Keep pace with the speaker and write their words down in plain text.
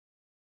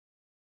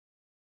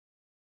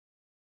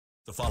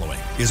The following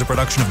is a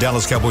production of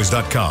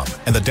DallasCowboys.com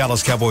and the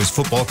Dallas Cowboys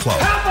Football Club.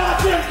 How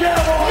about them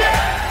Cowboys?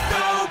 Yeah!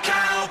 Go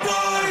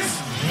Cowboys!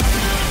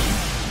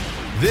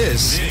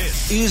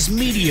 This is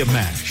Media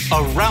Mash, a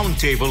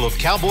roundtable of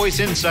Cowboys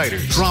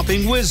insiders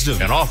dropping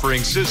wisdom and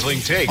offering sizzling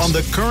takes on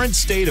the current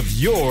state of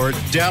your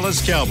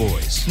Dallas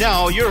Cowboys.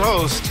 Now, your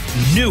host,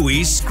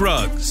 Newy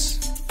Scruggs.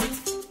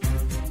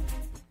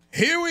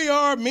 Here we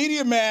are,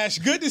 Media Mash.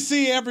 Good to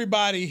see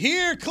everybody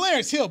here.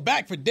 Clarence Hill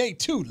back for day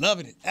 2.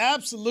 Loving it.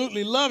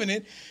 Absolutely loving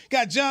it.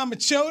 Got John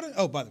Machota.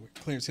 Oh, by the way,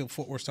 Clarence Hill,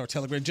 Fort Worth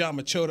Star-Telegram. John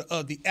Machota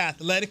of The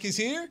Athletic is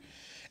here.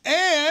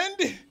 And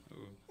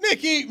Nick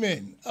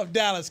Eatman of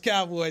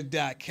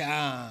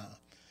DallasCowboys.com.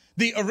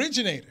 The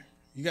originator.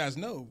 You guys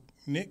know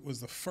Nick was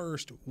the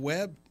first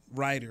web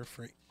writer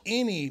for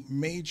any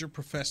major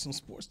professional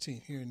sports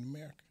team here in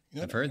America. You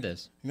know I've heard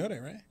this. You know that,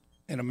 right?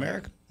 In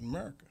America? In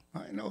America.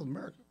 I know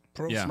America.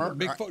 Big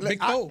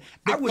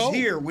I was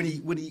here when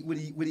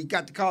he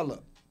got the call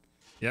up.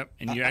 Yep,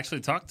 and you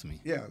actually talked to me.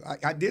 Yeah,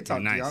 I did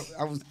talk to you.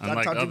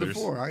 I talked to you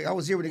before. I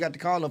was here when he got the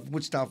call up from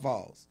Wichita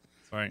Falls.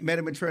 Right. Met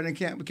him at training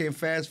camp, became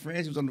fast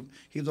friends.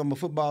 He was on my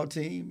football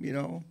team, you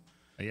know.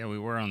 Yeah, we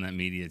were on that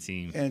media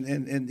team.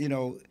 And you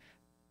know,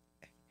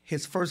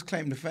 his first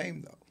claim to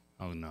fame though.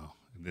 Oh no,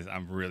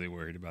 I'm really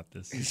worried about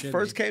this. His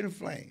first claim to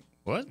fame.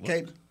 What?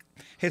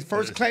 His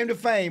first claim to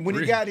fame when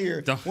he got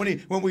here, when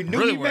we knew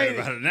really he made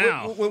about it.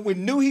 Now. When we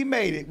knew he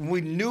made it, when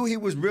we knew he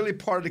was really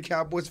part of the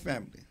Cowboys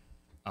family.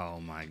 Oh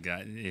my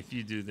God! If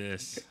you do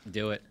this,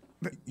 do it.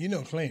 You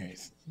know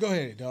Clarence. Go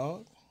ahead,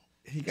 dog.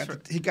 He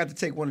got to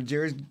take one of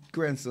Jerry's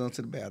grandsons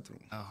to the bathroom.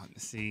 Oh,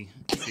 see,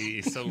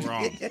 it's so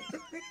wrong.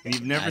 And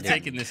you've never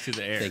taken this to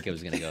the air. I think it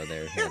was going to go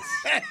there.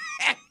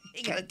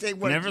 He got to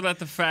take one. Never let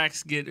the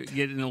facts get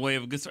in the way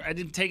of a good story. I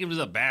didn't take him to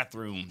the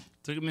bathroom.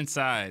 Took him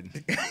inside.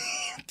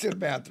 To the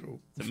bathroom.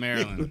 To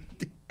Maryland.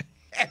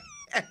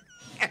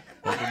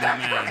 Welcome to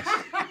Mash.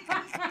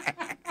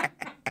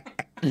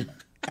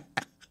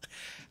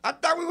 I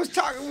thought we was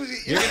talking.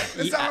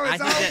 It's all I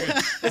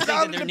think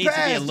that there needs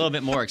to be a little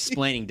bit more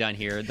explaining done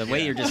here. The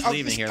way you're just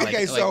leaving here.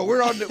 Okay, so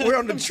we're on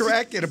the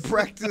track at a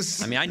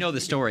practice. I mean, I know the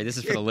story. This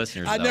is for the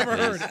listeners. I've never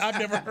heard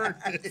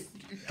this.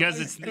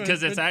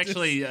 Because it's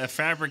actually a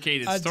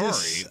fabricated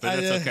story, but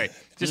that's okay.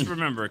 Just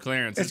remember,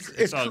 Clarence,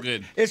 it's all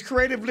good. It's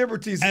creative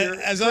liberties here.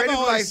 As I've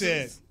always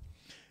said,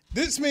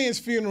 this man's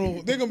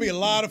funeral, there are going to be a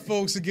lot of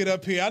folks that get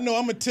up here. I know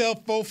I'm going to tell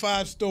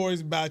 4-5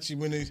 stories about you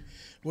when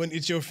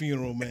it's your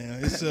funeral,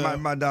 man. It's,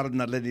 my daughter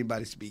not letting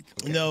anybody speak.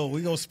 Okay? No,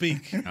 we're going to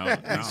speak. No.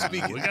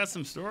 We got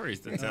some stories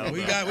to tell.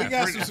 We got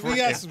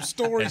some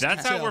stories to tell.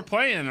 That's how we're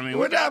playing. I mean,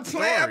 we're not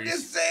playing.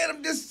 Stories.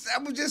 I'm just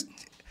saying.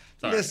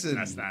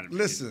 Sorry,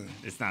 listen.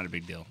 It's not a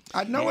big deal.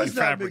 I know it's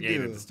not a big deal. You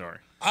fabricated the story.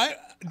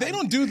 They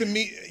don't do the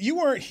media. You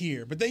weren't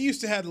here, but they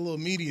used to have a little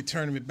media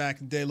tournament back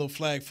in the day, a little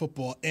flag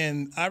football.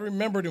 And I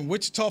remembered in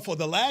Wichita Falls,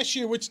 the last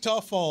year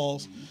Wichita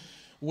Falls,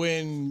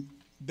 when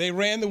they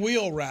ran the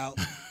wheel route,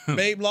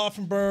 Babe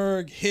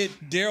Laufenberg hit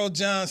Daryl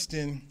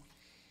Johnston.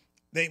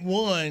 They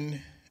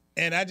won.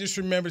 And I just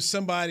remember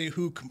somebody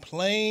who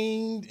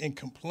complained and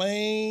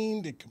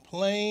complained and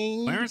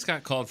complained. Clarence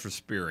got called for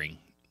spearing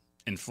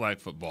in flag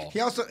football. He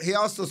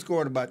also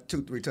scored about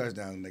 2-3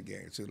 touchdowns in that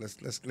game. So let's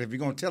if you're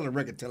gonna tell a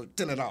record, tell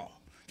it all.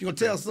 If you're gonna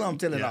tell something,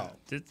 tell it all.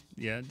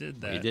 I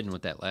did that. You didn't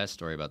with that last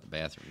story about the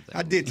bathroom thing.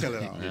 I did tell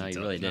it all. No, you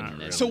really didn't.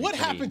 Really. So what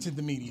happened to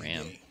the media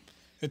day?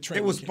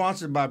 It was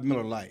sponsored by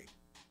Miller Lite.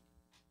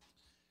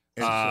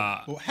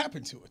 What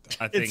happened to it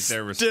though? I think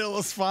there was still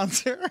a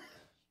sponsor.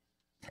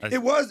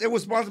 It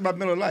was sponsored by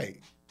Miller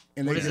Lite.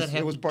 And what is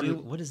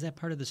that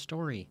part of the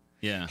story?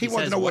 Yeah. He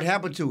wants to know what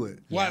happened to it.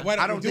 Why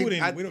don't we do it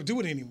anymore? We don't do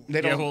it anymore.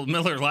 Well,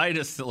 Miller Lite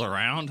is still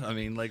around. I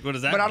mean, what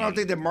does that mean? I don't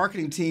think the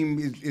marketing team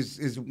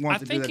is wanting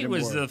to do that anymore. I think it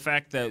was the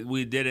fact that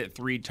we did it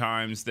 3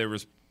 times. There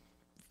was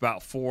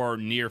about 4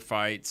 near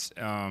fights,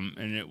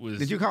 and it was...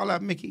 Did you call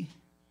out Mickey?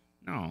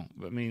 No.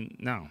 I mean,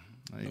 no.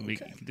 We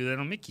could do that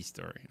on Mickey's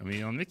story. I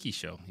mean, on Mickey's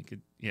show. He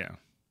could, yeah.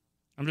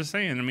 I'm just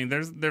saying. I mean,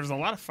 there's a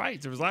lot of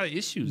fights. There was a lot of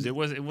issues. It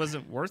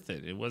wasn't worth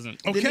it. It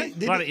wasn't. Okay.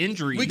 A lot of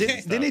injuries.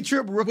 Didn't he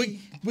trip Rookie?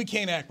 We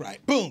can't act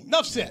right. Boom.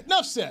 Enough said.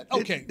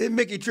 Okay. Did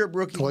Mickey trip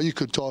Rookie? Well, you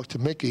could talk to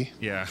Mickey.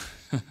 Yeah.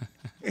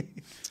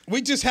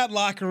 We just had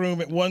locker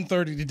room at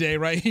 1:30 today,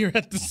 right here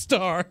at the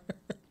Star.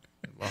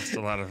 Lost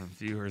a lot of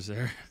viewers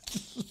there.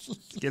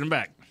 Get them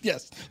back.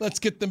 Yes, let's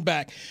get them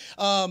back.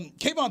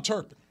 Kayvon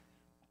Turpin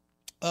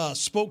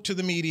spoke to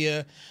the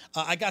media.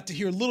 I got to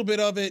hear a little bit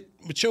of it.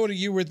 Machota,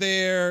 you were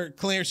there.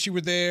 Clarence, you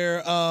were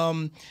there.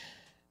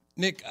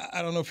 Nick,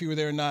 I don't know if you were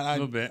there or not. A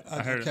little bit.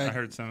 I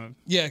heard some of it.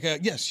 Yeah,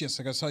 yes.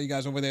 I saw you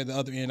guys over there at the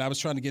other end. I was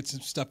trying to get some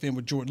stuff in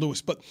with Jordan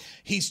Lewis. But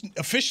he's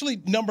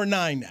officially number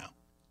 9 now.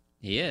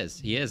 He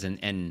is.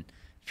 And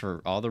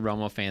for all the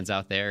Romo fans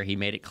out there, he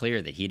made it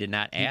clear that he did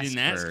not ask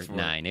for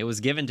 9. It was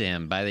given to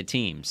him by the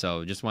team.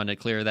 So just wanted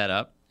to clear that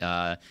up.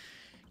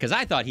 Because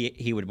I thought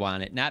he would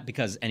want it, not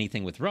because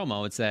anything with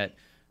Romo. It's that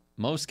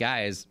most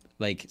guys,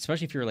 like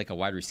especially if you're like a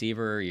wide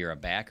receiver, or you're a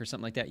back or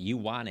something like that, you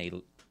want a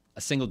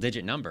a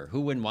single-digit number.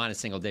 Who wouldn't want a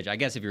single digit? I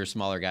guess if you're a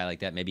smaller guy like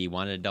that, maybe you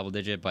wanted a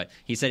double-digit, but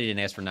he said he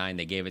didn't ask for 9.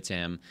 They gave it to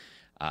him.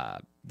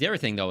 The other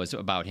thing, though, is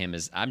about him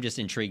is I'm just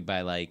intrigued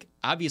by, like,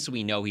 obviously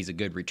we know he's a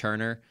good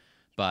returner,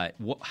 but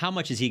how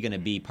much is he going to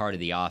be part of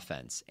the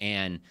offense?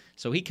 And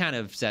so he kind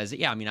of says,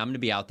 yeah, I mean, I'm going to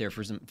be out there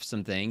for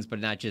some things, but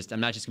I'm not just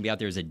going to be out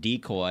there as a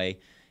decoy.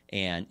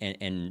 And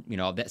you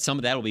know, that some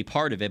of that will be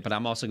part of it, but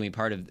I'm also going to be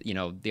part of, you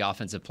know, the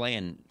offensive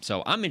plan.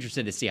 So I'm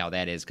interested to see how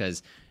that is,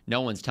 because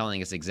no one's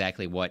telling us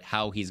exactly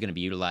how he's going to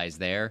be utilized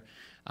there.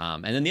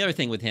 And then the other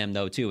thing with him,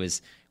 though, too,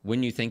 is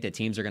wouldn't you think that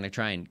teams are going to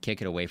try and kick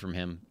it away from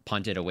him,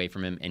 punt it away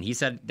from him? And he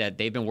said that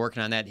they've been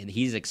working on that, and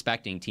he's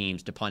expecting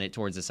teams to punt it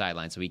towards the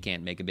sideline so he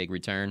can't make a big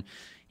return.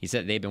 He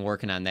said they've been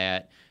working on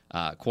that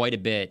quite a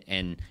bit.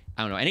 And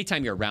I don't know,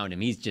 anytime you're around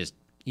him,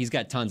 he's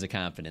got tons of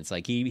confidence.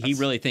 Like he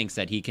really thinks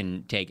that he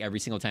can take every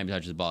single time he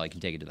touches the ball, he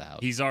can take it to the house.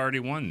 He's already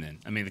won then.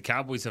 I mean, the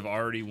Cowboys have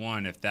already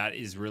won if that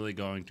is really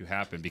going to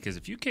happen. Because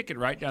if you kick it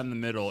right down the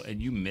middle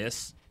and you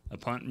miss, a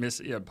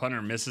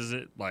punter misses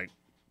it like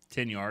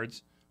 10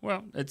 yards,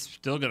 well, it's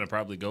still going to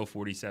probably go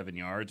 47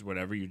 yards,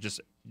 whatever. You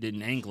just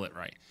didn't angle it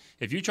right.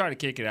 If you try to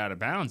kick it out of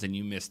bounds and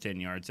you miss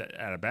 10 yards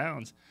out of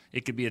bounds,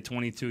 it could be a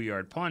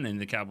 22-yard punt, and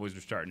the Cowboys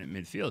are starting at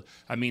midfield.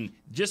 I mean,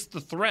 just the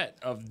threat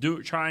of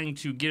trying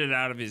to get it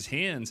out of his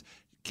hands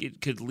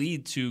could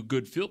lead to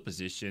good field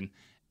position,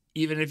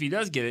 even if he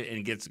does get it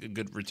and gets a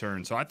good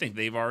return. So I think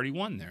they've already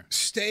won there.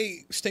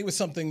 Stay with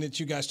something that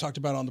you guys talked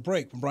about on the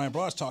break when Brian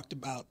Bross talked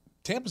about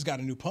Tampa's got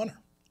a new punter.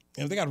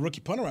 You know, they got a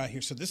rookie punter out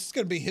here, so this is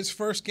going to be his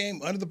first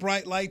game under the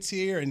bright lights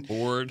here. And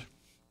bored.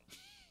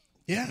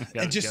 Yeah,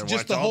 and just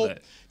the whole,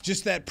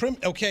 just that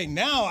okay,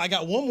 now I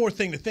got one more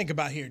thing to think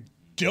about here.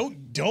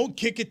 Don't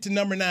kick it to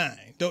number 9.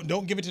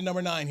 Don't give it to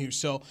number 9 here.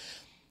 So,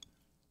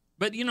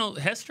 but you know,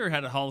 Hester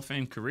had a Hall of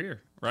Fame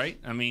career, right?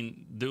 I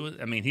mean,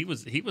 he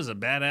was a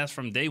badass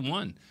from day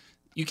one.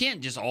 You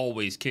can't just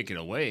always kick it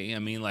away. I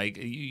mean, like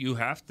you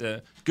have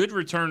to. Good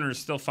returners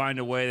still find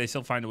a way. They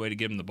still find a way to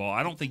give him the ball.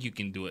 I don't think you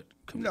can do it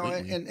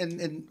completely. No,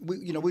 and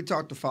we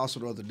talked to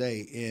Fossil the other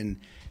day, and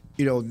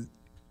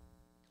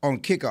on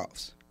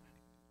kickoffs,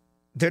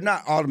 they're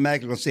not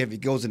automatically going to say if he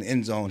goes in the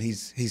end zone,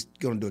 he's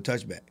going to do a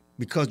touchback,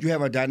 because you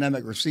have a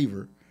dynamic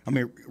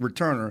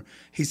returner.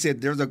 He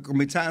said there's going to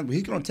be times where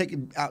he's going to take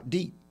it out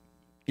deep.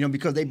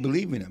 Because they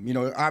believe in him.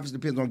 It obviously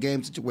depends on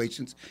game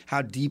situations,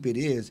 how deep it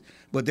is.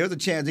 But there's a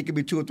chance it could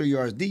be 2 or 3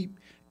 yards deep,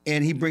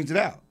 and he brings it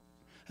out.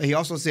 He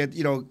also said,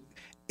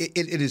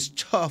 it is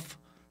tough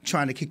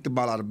trying to kick the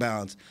ball out of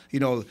bounds.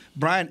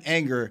 Brian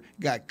Anger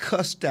got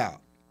cussed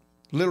out,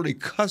 literally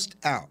cussed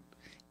out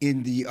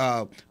in the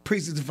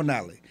preseason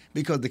finale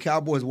because the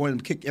Cowboys wanted him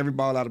to kick every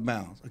ball out of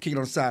bounds or kick it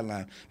on the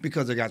sideline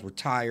because their guys were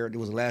tired. It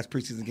was the last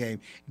preseason game.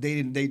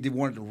 They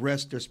wanted to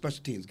rest their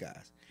special teams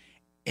guys,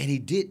 and he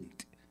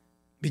didn't.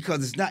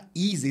 Because it's not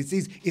easy.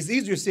 It's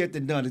easier said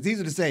than done. It's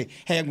easier to say,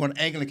 hey, I'm going to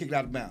angle and kick it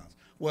out of bounds.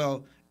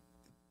 Well,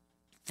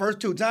 first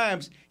 2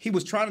 times, he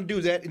was trying to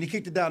do that, and he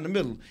kicked it down the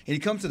middle. And he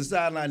comes to the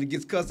sideline and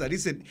gets cussed out. He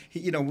said,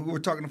 we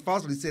were talking to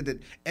Fossil. He said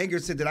that Anger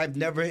said that I've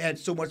never had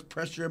so much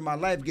pressure in my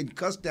life getting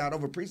cussed out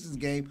over a preseason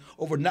game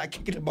over not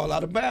kicking the ball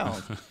out of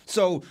bounds.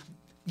 So,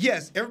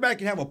 yes, everybody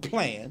can have a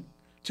plan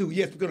to,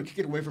 yes, we're going to kick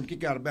it away from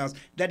kicking out of bounds.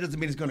 That doesn't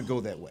mean it's going to go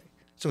that way.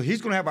 So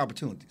he's going to have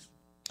opportunities.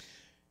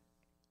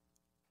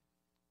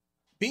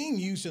 Being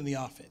used in the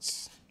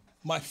offense,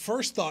 my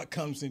first thought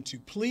comes into,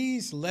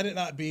 please let it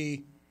not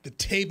be the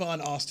Tavon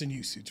Austin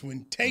usage.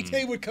 When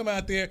Tay would come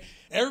out there,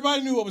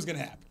 everybody knew what was going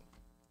to happen.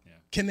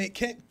 Yeah.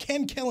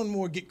 Can Kellen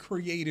Moore get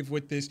creative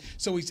with this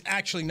so he's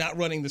actually not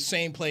running the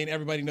same play and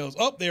everybody knows,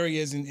 oh, there he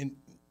is.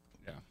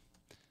 Yeah.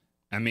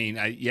 I mean,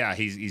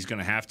 he's going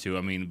to have to.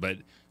 I mean, but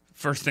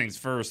first things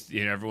first,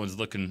 everyone's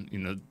looking,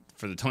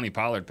 for the Tony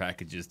Pollard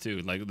packages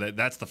too. Like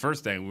that's the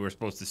first thing we were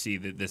supposed to see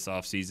this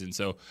offseason.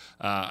 So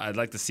I'd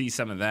like to see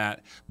some of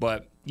that.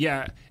 But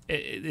yeah,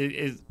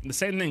 the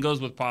same thing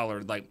goes with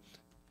Pollard. Like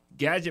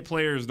gadget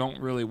players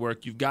don't really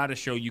work. You've got to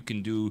show you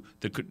can do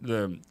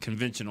the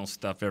conventional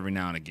stuff every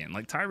now and again.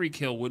 Like Tyreek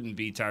Hill wouldn't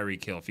be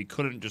Tyreek Hill if he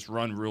couldn't just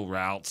run real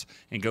routes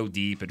and go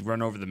deep and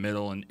run over the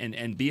middle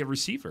and be a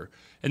receiver.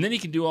 And then he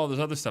can do all this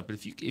other stuff. But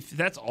if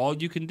that's all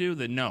you can do,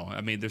 then no. I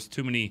mean, there's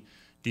too many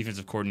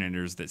defensive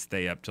coordinators that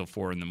stay up till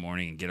 4 a.m.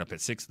 and get up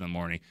at 6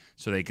 a.m.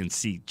 so they can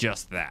see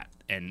just that,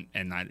 and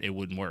it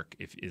wouldn't work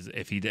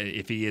if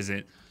he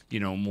isn't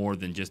more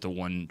than just a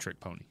one-trick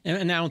pony.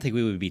 And I don't think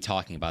we would be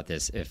talking about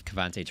this if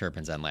KaVontae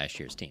Turpin's on last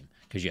year's team,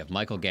 because you have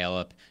Michael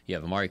Gallup, you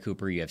have Amari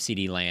Cooper, you have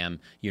CeeDee Lamb.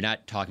 You're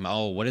not talking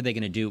about what are they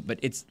going to do, but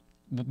it's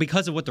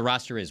because of what the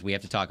roster is. We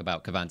have to talk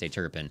about KaVontae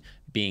Turpin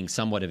being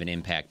somewhat of an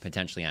impact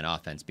potentially on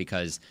offense,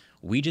 because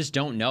we just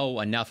don't know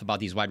enough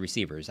about these wide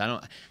receivers. I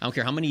don't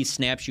care how many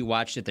snaps you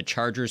watched at the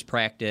Chargers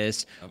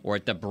practice or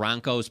at the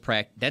Broncos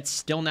practice. That's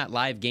still not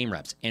live game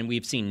reps. And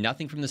we've seen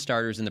nothing from the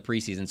starters in the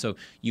preseason, so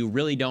you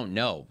really don't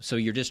know. So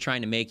you're just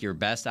trying to make your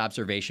best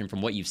observation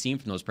from what you've seen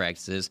from those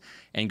practices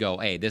and go,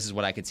 hey, this is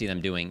what I could see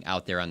them doing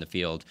out there on the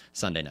field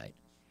Sunday night.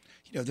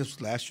 This was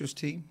last year's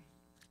team.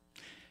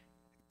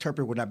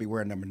 Turpin would not be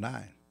wearing number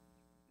 9.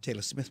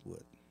 Taylor Smith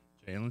would.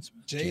 Jalen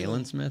Smith.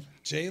 Jalen Smith.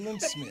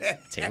 Jalen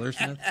Smith. Taylor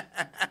Smith.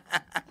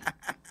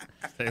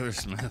 Taylor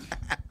Smith.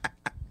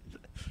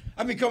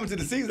 I mean, coming to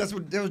the season, that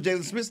was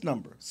Jalen Smith's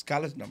number, his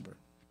college number.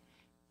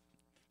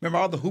 Remember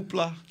all the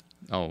hoopla?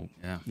 Oh,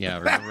 Yeah. yeah,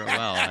 remember it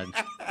well.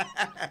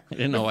 I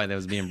didn't know why that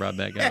was being brought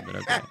back up, but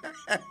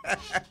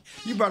okay.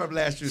 You brought up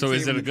last year's So team.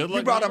 is it a good You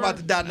luck brought number? up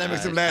the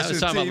dynamics of last I was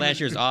year's talking team. about last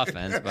year's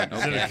offense, but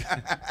okay.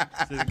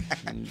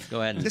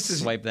 Go ahead and This is-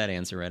 swipe that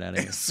answer right out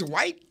of here.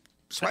 Swipe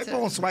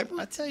on swiper.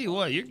 I tell you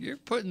what, you're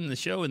putting the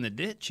show in the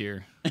ditch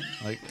here.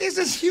 Like, This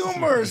is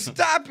humor.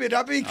 Stop it.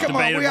 I mean, come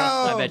on. We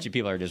all. I bet you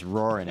people are just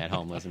roaring at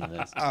home listening to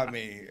this. I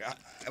mean,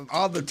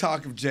 all the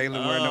talk of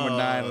Jalen wearing number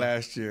 9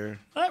 last year.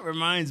 that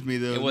reminds me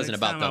though. It wasn't next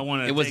about time I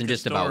wanna it wasn't take a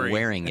just about story-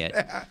 wearing it.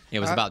 It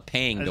was about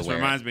paying That to just wear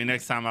reminds it. me.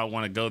 Next time I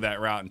want to go that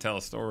route and tell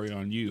a story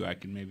on you, I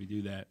can maybe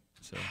do that.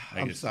 So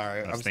I'm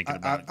sorry. I was I'm- thinking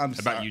I'm about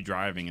sorry. you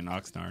driving in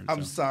Oxnard.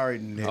 I'm so. sorry,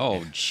 Nick.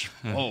 Oh,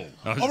 All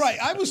right,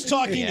 I was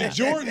talking to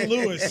Jordan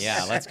Lewis.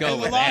 yeah. Let's go in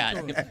the with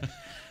locker that. room.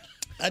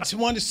 I just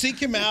wanted to seek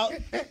him out,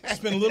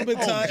 spend a little bit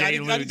of time. Jay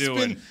Lou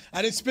doing?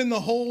 I didn't spend the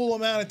whole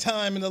amount of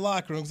time in the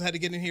locker room because I had to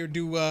get in here and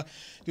do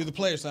the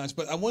player signs.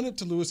 But I went up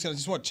to Lewis and I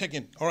just want to check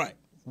in. All right,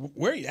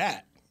 where are you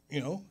at?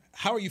 You know,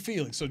 how are you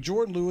feeling? So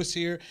Jordan Lewis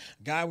here,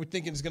 a guy we're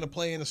thinking is going to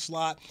play in a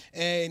slot,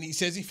 and he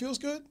says he feels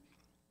good.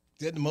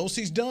 Did the most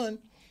he's done,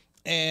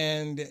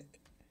 and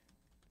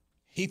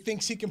he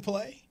thinks he can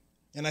play.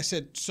 And I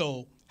said,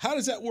 so how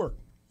does that work?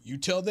 You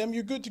tell them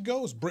you're good to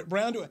go. Is Britt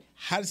Brown doing?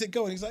 How does it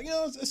go? And he's like,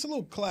 it's a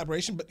little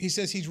collaboration, but he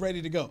says he's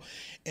ready to go.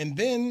 And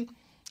then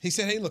he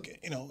said, hey, look,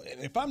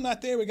 if I'm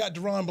not there, we got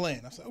Deron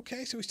Bland. I said,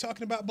 okay, so he's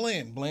talking about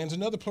Bland. Bland's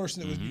another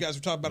person that you guys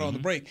were talking about on the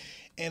break.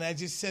 And I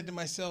just said to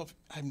myself,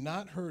 I've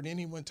not heard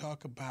anyone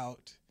talk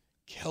about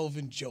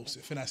Kelvin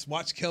Joseph. And I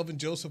watched Kelvin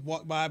Joseph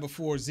walk by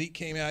before Zeke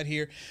came out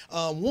here.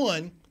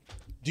 One,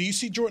 do you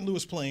see Jordan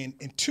Lewis playing?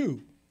 And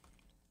two,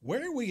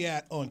 where are we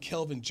at on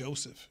Kelvin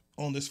Joseph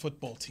on this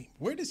football team?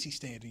 Where does he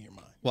stand in your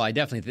mind? Well, I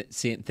definitely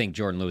think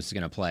Jordan Lewis is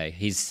going to play.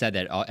 He's said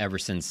that ever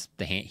since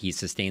he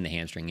sustained the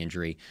hamstring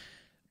injury.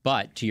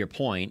 But to your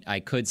point, I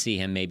could see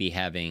him maybe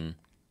having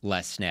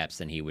less snaps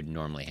than he would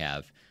normally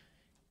have.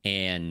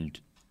 And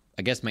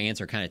I guess my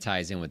answer kind of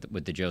ties in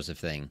with the Joseph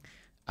thing.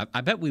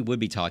 I bet we would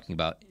be talking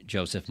about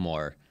Joseph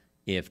more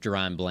if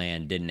Deron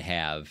Bland didn't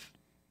have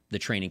the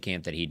training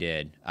camp that he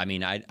did. I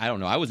mean, I don't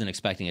know. I wasn't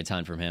expecting a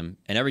ton from him.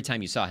 And every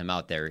time you saw him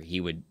out there, he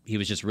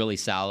was just really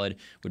solid,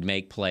 would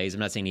make plays. I'm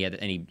not saying he had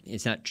any – you're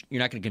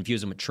not going to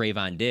confuse him with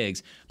Trayvon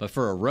Diggs, but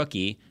for a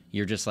rookie,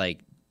 you're just like,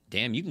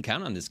 damn, you can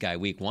count on this guy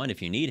week one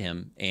if you need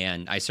him.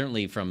 And I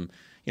certainly from –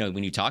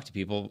 when you talk to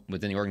people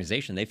within the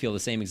organization, they feel the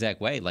same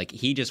exact way. Like,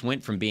 he just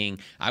went from being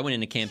 – I went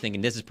into camp thinking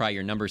this is probably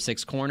your number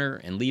 6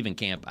 corner, and leaving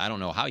camp, I don't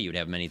know how you would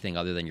have him anything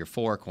other than your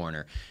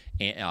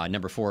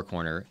number 4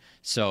 corner.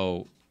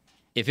 So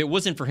if it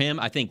wasn't for him,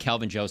 I think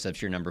Kelvin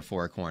Joseph's your number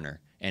 4 corner.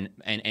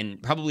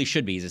 And probably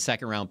should be. He's a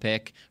second-round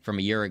pick from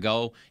a year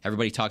ago.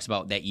 Everybody talks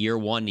about that year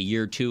 1 to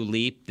year 2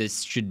 leap.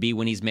 This should be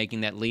when he's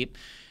making that leap.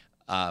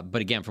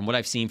 But again, from what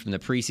I've seen from the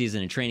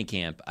preseason and training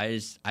camp, I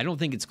don't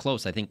think it's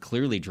close. I think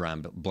clearly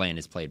Deron Bland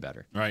has played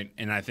better. Right,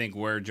 and I think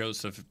where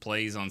Joseph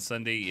plays on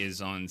Sunday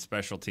is on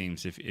special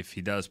teams. If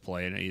he does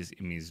play, and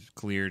he's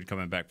cleared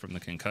coming back from the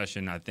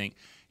concussion. I think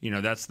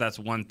that's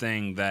one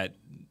thing that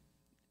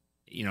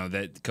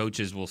that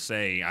coaches will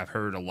say. I've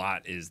heard a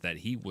lot is that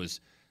he was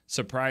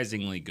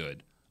surprisingly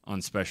good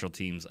on special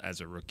teams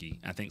as a rookie.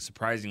 I think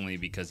surprisingly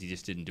because he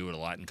just didn't do it a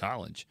lot in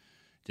college.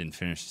 Didn't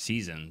finish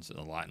seasons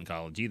a lot in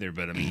college either,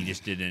 but I mean,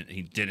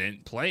 he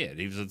didn't play it.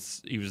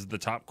 He was the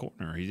top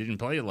corner. He didn't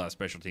play a lot of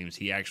special teams.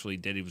 He actually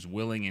did. He was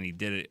willing, and he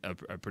did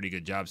a pretty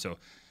good job. So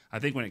I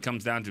think when it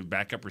comes down to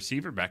backup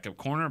receiver, backup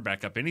corner,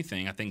 backup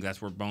anything, I think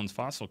that's where Bones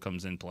Fossil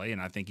comes in play, and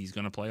I think he's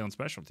going to play on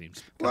special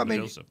teams. Well, I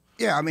mean,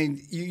 yeah, I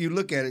mean, you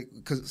look at it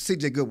because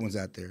C.J. Goodwin's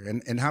out there,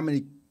 and how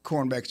many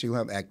cornerbacks you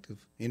have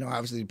active.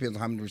 Obviously it depends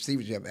on how many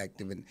receivers you have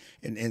active,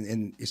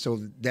 and so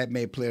that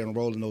may play a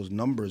role in those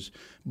numbers.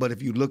 But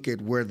if you look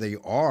at where they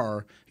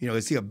are,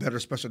 is he a better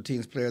special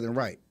teams player than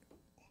Wright?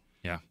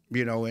 Yeah.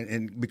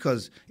 And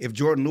because if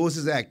Jordan Lewis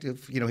is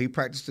active, he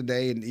practiced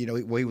today, and he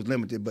was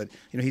limited, but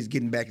he's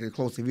getting back to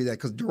close to be that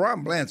because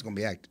Deron Bland's going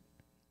to be active.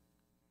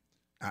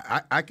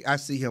 I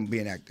see him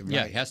being active.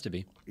 Yeah, right? he has to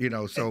be.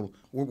 So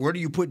where do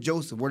you put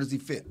Joseph? Where does he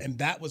fit? And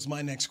that was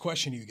my next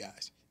question to you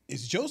guys.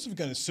 Is Joseph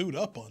going to suit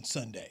up on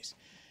Sundays?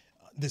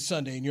 This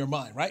Sunday in your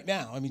mind right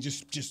now? I mean,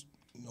 just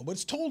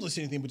nobody's told us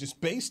anything, but just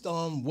based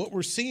on what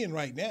we're seeing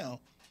right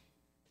now,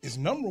 is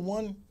number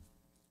 1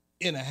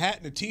 in a hat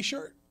and a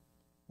T-shirt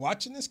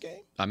watching this game?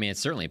 I mean, it's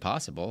certainly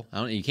possible.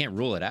 You can't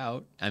rule it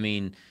out. I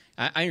mean,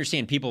 I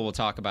understand people will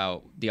talk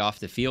about the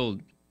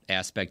off-the-field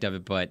aspect of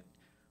it, but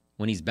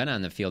when he's been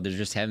on the field, there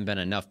just haven't been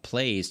enough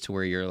plays to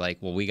where you're like,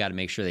 well, we got to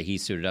make sure that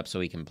he's suited up so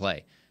he can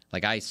play.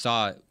 Like, I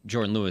saw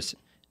Jordan Lewis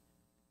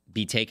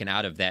be taken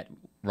out of that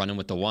running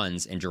with the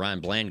ones and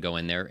Deron Bland go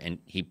in there, and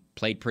he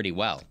played pretty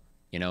well.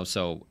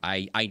 So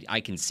I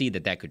can see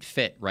that could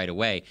fit right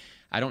away.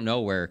 I don't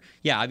know where.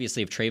 Yeah,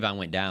 obviously, if Trayvon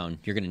went down,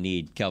 you're going to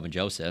need Kelvin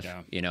Joseph.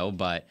 Yeah.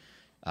 But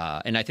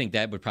And I think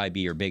that would probably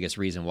be your biggest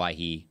reason why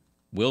he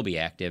will be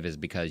active is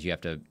because you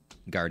have to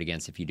guard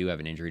against if you do have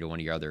an injury to one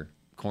of your other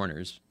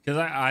corners. Because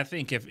I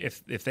think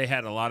if they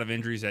had a lot of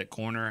injuries at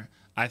corner,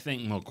 I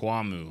think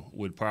Mokwamu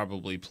would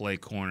probably play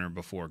corner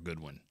before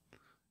Goodwin.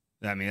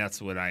 I mean,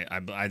 that's what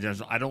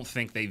I don't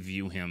think they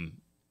view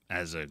him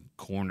as a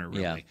corner,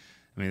 really. Yeah.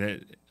 I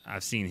mean,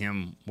 I've seen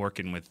him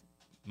working with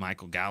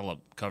Michael Gallup,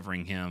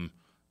 covering him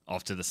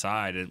off to the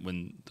side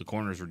when the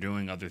corners were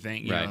doing other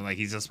things. You know, like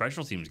he's a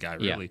special teams guy,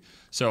 really. Yeah.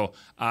 So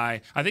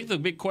I think the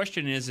big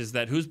question is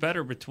that who's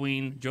better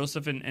between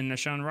Joseph and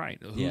Nahshon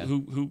Wright?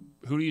 Who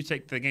do you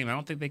take to the game? I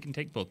don't think they can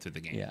take both to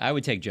the game. Yeah, I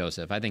would take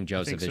Joseph. I think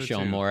Joseph has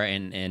shown more,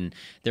 and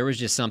there was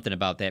just something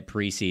about that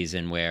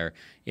preseason where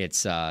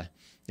it's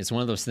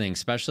one of those things,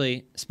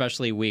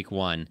 especially week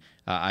one.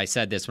 I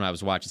said this when I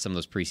was watching some of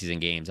those preseason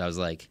games. I was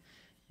like,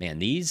 man,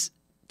 these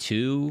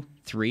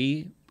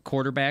 2-3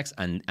 quarterbacks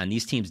on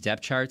these teams'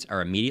 depth charts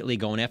are immediately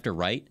going after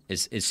Wright.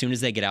 As soon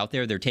as they get out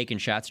there, they're taking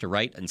shots to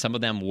Wright, and some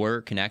of them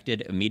were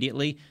connected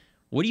immediately.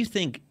 What do you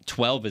think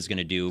 12 is going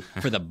to do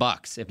for the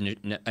Bucs if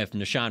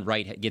Nahshon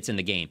Wright gets in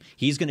the game?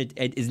 It's not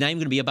even going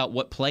to be about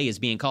what play is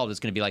being called. It's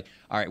going to be like,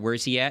 all right, where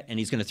is he at? And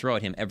he's going to throw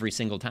at him every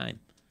single time.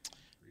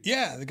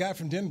 Yeah, the guy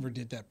from Denver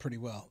did that pretty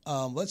well.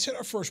 Let's hit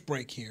our first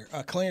break here.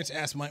 Clarence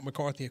asked Mike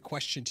McCarthy a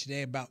question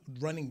today about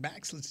running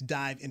backs. Let's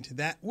dive into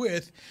that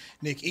with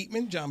Nick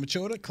Eatman, John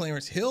Machota,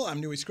 Clarence Hill.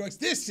 I'm Newey Scruggs.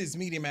 This is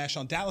Media Mash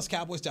on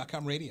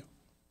DallasCowboys.com radio.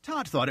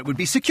 Todd thought it would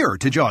be secure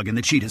to jog in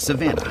the cheetah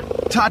savanna.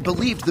 Todd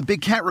believed the big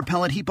cat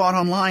repellent he bought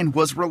online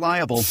was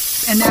reliable.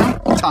 And now,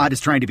 Todd is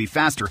trying to be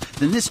faster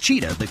than this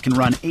cheetah that can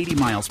run 80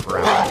 miles per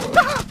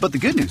hour. But the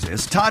good news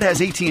is, Todd has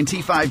AT&T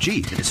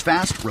 5G that is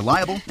fast,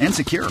 reliable, and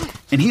secure.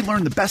 And he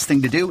learned the best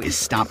thing to do is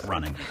stop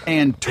running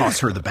and toss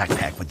her the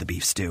backpack with the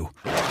beef stew.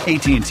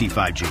 AT&T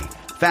 5G.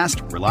 Fast,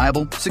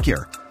 reliable,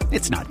 secure.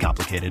 It's not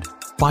complicated.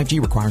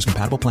 5G requires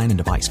compatible plan and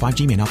device.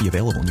 5G may not be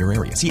available in your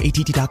area. See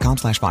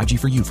att.com/5G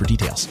for you for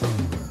details.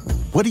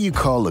 What do you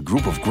call a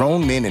group of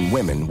grown men and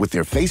women with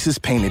their faces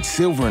painted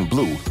silver and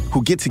blue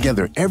who get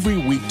together every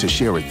week to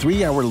share a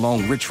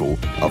 3-hour-long ritual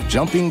of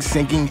jumping,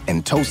 singing,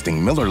 and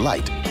toasting Miller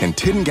Lite in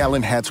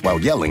 10-gallon hats while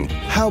yelling,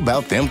 "How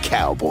about them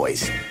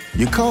Cowboys?"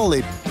 You call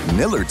it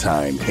Miller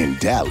Time in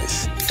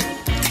Dallas.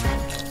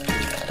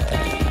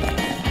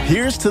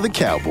 Here's to the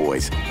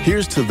Cowboys.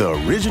 Here's to the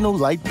original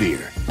light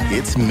beer.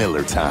 It's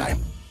Miller Time.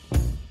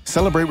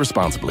 Celebrate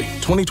responsibly.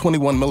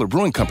 2021 Miller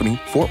Brewing Company,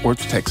 Fort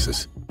Worth,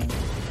 Texas.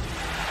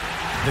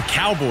 The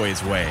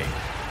Cowboys way,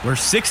 where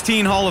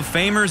 16 Hall of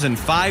Famers and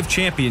 5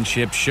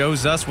 championships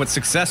shows us what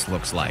success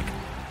looks like.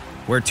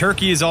 Where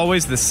turkey is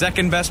always the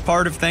second best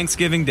part of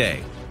Thanksgiving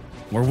Day.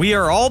 Where we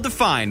are all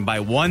defined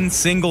by one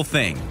single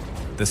thing,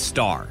 the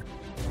star.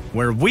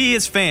 Where we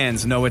as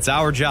fans know it's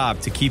our job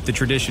to keep the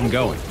tradition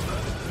going.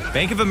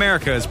 Bank of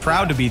America is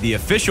proud to be the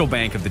official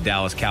bank of the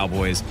Dallas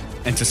Cowboys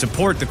and to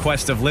support the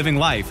quest of living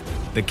life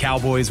the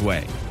Cowboys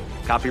way.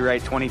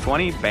 Copyright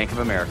 2020, Bank of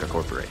America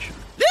Corporation.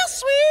 Lil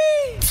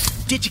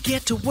Sweet! Did you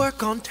get to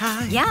work on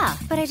time? Yeah,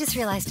 but I just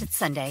realized it's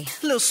Sunday.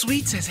 Lil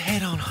Sweet says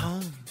head on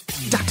home.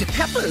 Dr.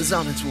 Pepper's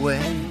on its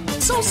way.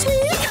 So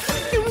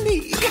sweet,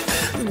 unique.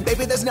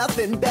 Baby, there's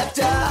nothing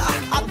better.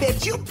 I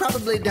bet you've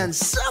probably done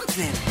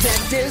something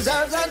that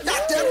deserves a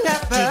Dr.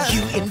 Pepper. Did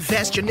you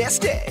invest your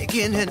nest egg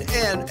in an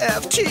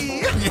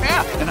NFT?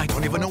 Yeah, and I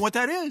don't even know what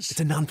that is. It's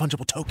a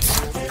non-fungible token.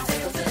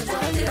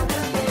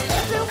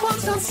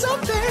 Everyone's done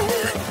something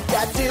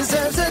that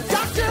deserves a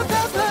Dr.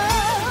 Pepper.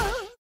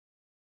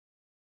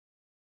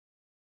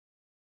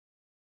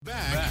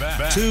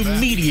 Back to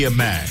Media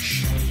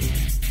Mash.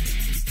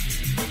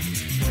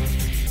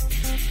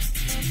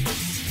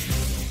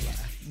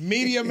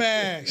 Media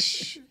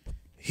Mash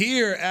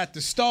here at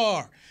the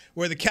Star,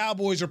 where the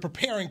Cowboys are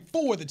preparing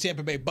for the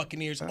Tampa Bay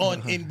Buccaneers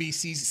on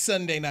NBC's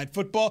Sunday Night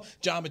Football.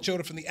 John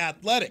Machota from The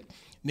Athletic,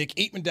 Nick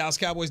Eatman,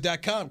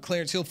 DallasCowboys.com,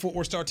 Clarence Hill, Fort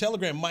Worth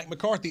Star-Telegram, Mike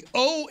McCarthy,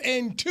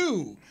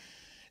 0-2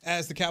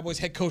 as the Cowboys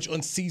head coach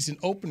on season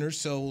openers,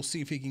 so we'll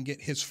see if he can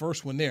get his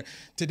first one there.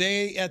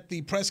 Today at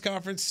the press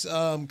conference,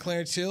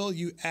 Clarence Hill,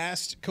 you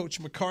asked Coach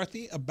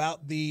McCarthy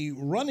about the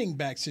running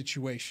back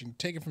situation.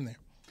 Take it from there.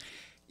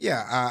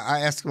 Yeah,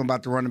 I asked him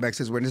about the running back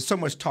situation. There's so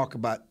much talk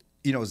about,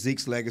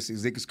 Zeke's legacy,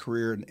 Zeke's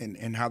career,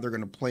 and how they're going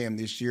to play him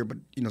this year, but,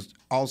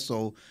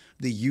 also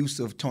the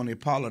use of Tony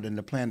Pollard and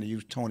the plan to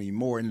use Tony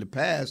more. In the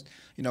past,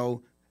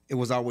 it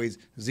was always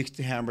Zeke's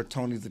the hammer,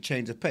 Tony's the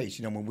change of pace.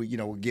 When we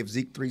give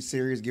Zeke 3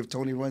 series, give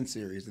Tony 1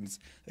 series, and it's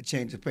a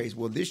change of pace.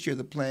 Well, this year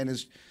the plan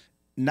is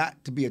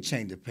not to be a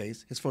change of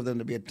pace. It's for them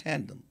to be a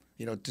tandem,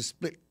 to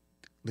split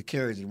the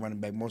carries and running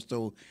back more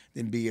so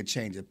than be a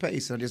change of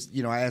pace. So just,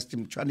 I asked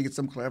him, trying to get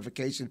some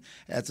clarification.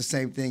 That's the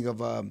same thing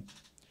of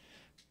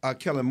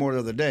Kellen Moore the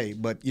other day.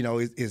 But,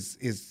 is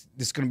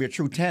this going to be a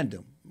true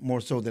tandem more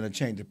so than a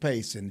change of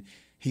pace? And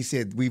he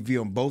said we view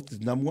them both as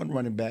number 1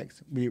 running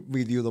backs.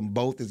 We view them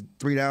both as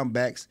 3-down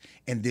backs,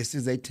 and this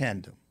is a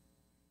tandem.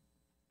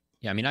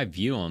 Yeah, I mean, I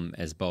view them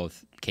as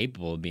both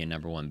capable of being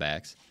number 1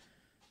 backs,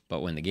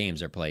 but when the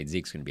games are played,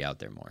 Zeke's going to be out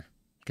there more.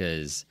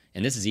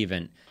 And this is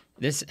even –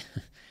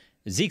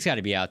 Zeke's got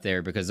to be out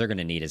there because they're going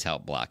to need his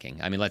help blocking.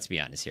 I mean, let's be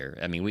honest here.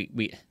 I mean,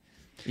 we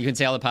you can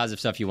say all the positive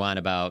stuff you want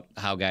about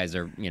how guys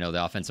are,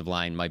 the offensive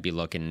line might be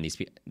looking,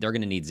 and they're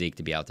going to need Zeke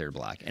to be out there to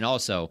block. And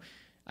also,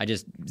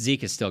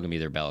 Zeke is still going to be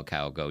their bell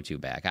cow go-to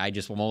back. I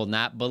just will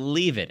not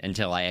believe it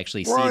until I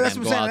actually see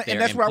them go out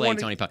there and play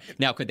Tony Pollard.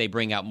 Now, could they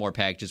bring out more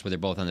packages where they're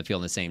both on the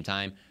field at the same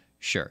time?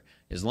 Sure.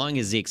 As long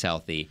as Zeke's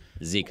healthy,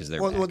 Zeke is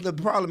their back. Well, the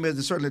problem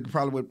is, certainly the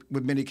problem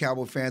with many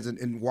Cowboy fans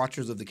and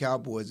watchers of the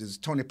Cowboys is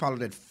Tony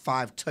Pollard had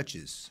 5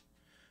 touches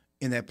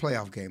in that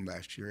playoff game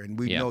last year. And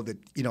we know that,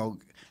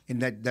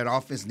 and that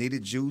offense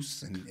needed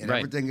juice and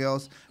everything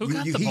else. Who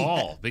got the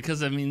ball? Because,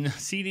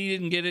 CD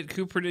didn't get it.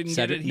 Cooper didn't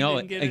get it.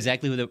 Didn't get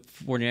exactly who the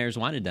 49ers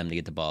wanted them to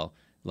get the ball.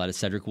 A lot of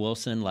Cedric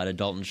Wilson, a lot of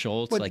Dalton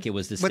Schultz. It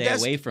was to stay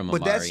away from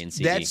Amari and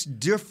CD. That's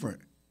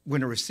different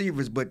when the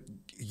receivers, but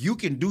you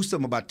can do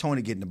something about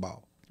Tony getting the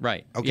ball.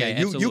 Right. Okay.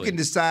 Yeah, you can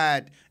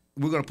decide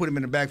we're going to put him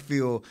in the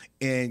backfield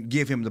and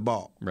give him the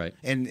ball. Right.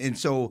 And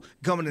so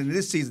coming into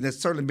this season, there's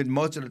certainly been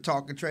much of the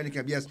talk in training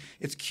camp. Yes,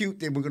 it's cute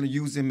that we're going to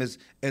use him as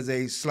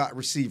a slot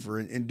receiver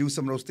and do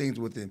some of those things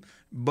with him.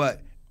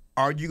 But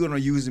are you going to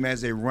use him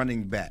as a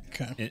running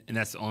back? Okay. And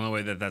that's the only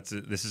way that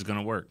this is going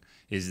to work.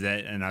 Is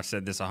that, and I've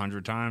said this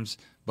 100 times,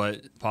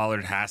 but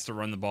Pollard has to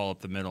run the ball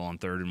up the middle on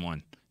 3rd and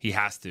 1. He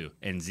has to.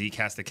 And Zeke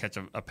has to catch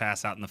a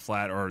pass out in the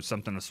flat or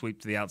something, a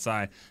sweep to the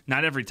outside.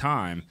 Not every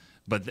time,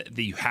 but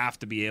you have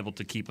to be able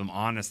to keep them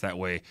honest that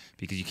way,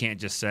 because you can't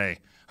just say,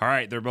 all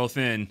right, they're both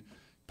in.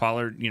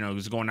 Pollard,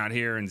 is going out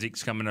here and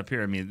Zeke's coming up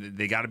here. I mean,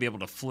 they got to be able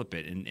to flip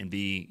it and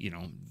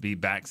be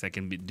backs that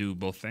can do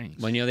both things.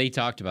 Well, they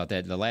talked about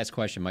that. The last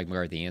question Mike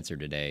McCarthy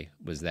answered today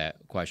was that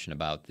question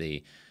about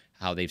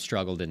how they've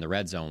struggled in the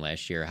red zone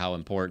last year. How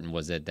important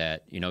was it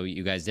that,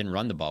 you guys didn't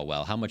run the ball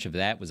well? How much of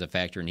that was a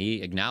factor? And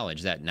he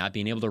acknowledged that not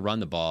being able to run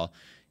the ball,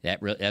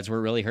 that's where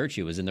it really hurts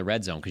you, was in the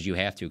red zone, because you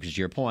have to. Because to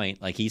your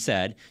point, like he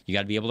said, you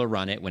got to be able to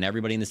run it when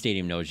everybody in the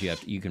stadium knows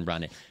you can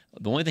run it.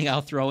 The only thing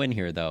I'll throw in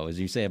here, though, is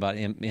you say about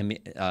him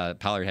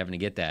Pollard having to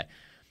get that.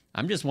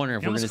 I'm just wondering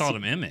if we're going to called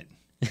him Emmett.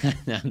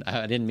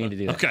 I didn't mean to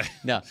do that. Okay.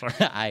 No,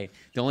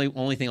 the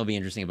only thing that'll be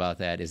interesting about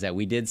that is that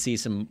we did see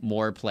some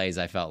more plays,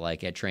 I felt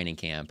like, at training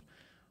camp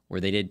where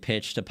they did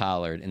pitch to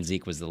Pollard and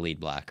Zeke was the lead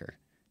blocker.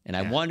 And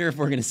I wonder if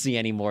we're going to see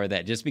any more of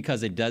that, just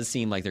because it does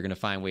seem like they're going to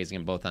find ways to get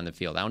them both on the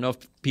field. I don't know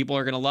if people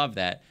are going to love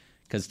that,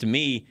 because to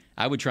me,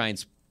 I would try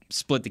and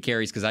split the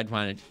carries, because I'd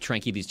want to try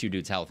and keep these two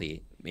dudes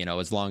healthy,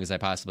 as long as I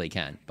possibly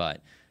can.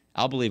 But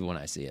I'll believe it when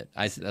I see it.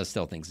 I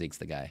still think Zeke's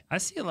the guy. I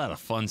see a lot of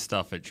fun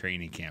stuff at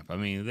training camp. I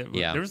mean,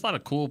 there was a lot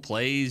of cool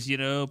plays,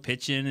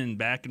 pitching and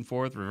back and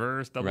forth,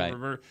 reverse, double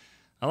reverse.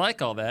 I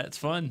like all that. It's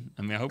fun.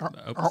 I mean, I hope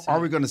are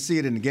we going to see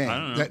it in the game?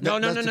 I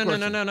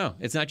don't know. No.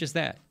 It's not just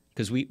that.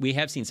 Because we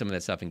have seen some of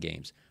that stuff in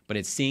games, but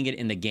it's seeing it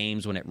in the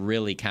games when it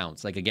really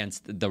counts, like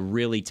against the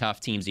really tough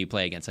teams you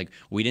play against. Like,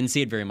 we didn't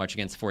see it very much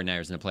against the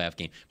 49ers in the playoff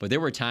game, but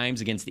there were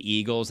times against the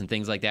Eagles and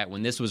things like that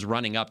when this was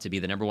running up to be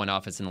the number 1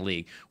 offense in the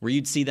league, where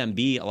you'd see them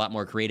be a lot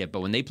more creative.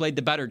 But when they played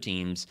the better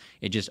teams,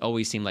 it just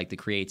always seemed like the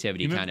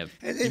creativity kind of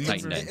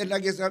tightened in. And I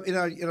guess I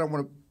don't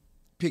want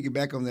to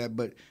piggyback on that,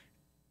 but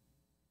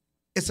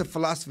it's a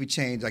philosophy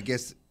change, I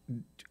guess.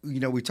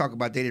 We talk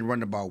about they didn't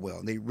run the ball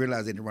well. They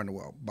realized they didn't run the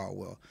ball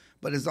well.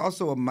 But it's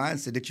also a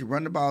mindset that you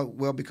run the ball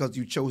well because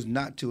you chose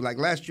not to. Like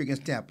last year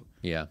against Tampa.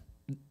 Yeah.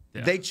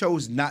 They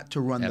chose not to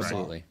run the ball.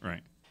 Absolutely.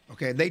 Right.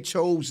 Okay, they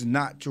chose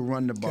not to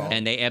run the ball.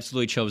 And they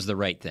absolutely chose the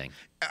right thing.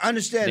 I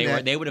understand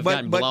that. They would have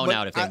gotten blown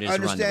out if they didn't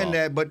run the ball. I understand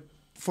that, but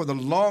for the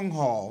long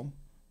haul,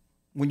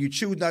 when you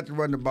choose not to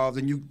run the ball,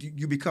 then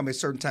you become a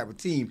certain type of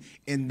team,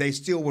 and they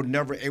still were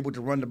never able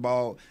to run the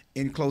ball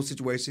in close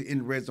situations,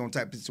 in red zone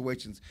type of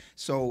situations.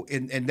 So,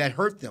 and that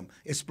hurt them.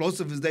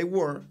 Explosive as they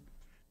were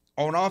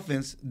on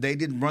offense, they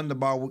didn't run the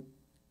ball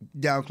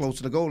down close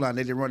to the goal line.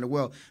 They didn't run it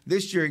well.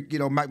 This year,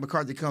 Mike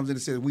McCarthy comes in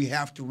and says, we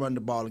have to run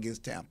the ball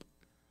against Tampa.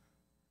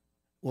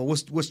 Well,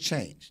 what's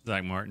changed?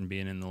 Zach Martin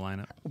being in the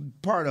lineup?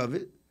 Part of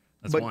it.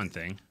 That's one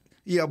thing.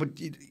 Yeah, but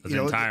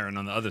Tyron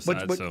on the other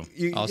side. Also,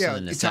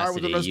 the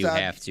necessity you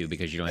have to,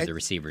 because you don't have the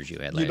receivers you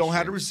had last year. You don't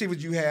have the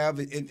receivers you have,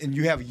 and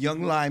you have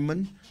young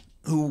linemen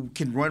who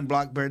can run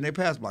block better than they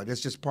pass block.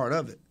 That's just part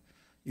of it.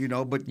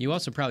 But you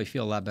also probably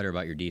feel a lot better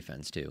about your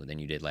defense too than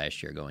you did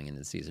last year going into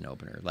the season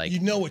opener. Like,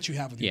 what you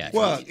have with your defense.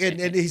 Well,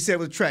 and he said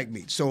with track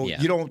meet, so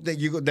you don't think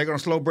they're going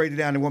to slow Brady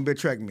down in one bit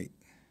track meet.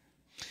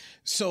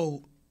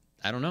 So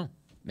I don't know.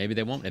 Maybe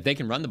they won't. If they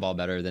can run the ball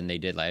better than they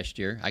did last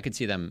year, I could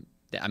see them.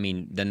 I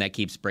mean, then that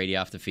keeps Brady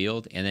off the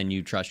field, and then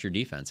you trust your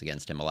defense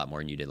against him a lot more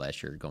than you did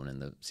last year going in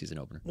the season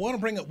opener. I want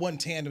to bring up one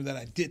tandem that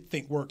I did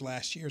think worked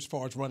last year as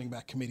far as running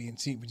back committee, and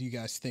see what you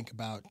guys think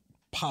about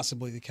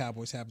possibly the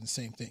Cowboys having the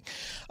same thing.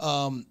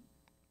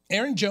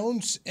 Aaron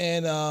Jones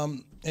and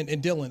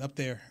Dillon up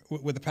there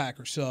with the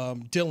Packers.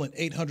 Dillon,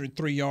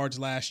 803 yards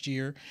last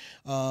year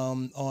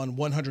on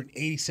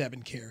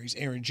 187 carries.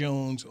 Aaron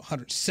Jones,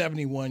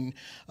 171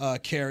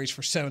 carries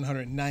for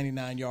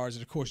 799 yards.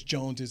 And, of course,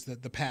 Jones is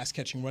the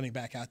pass-catching running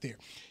back out there.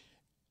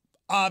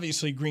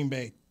 Obviously, Green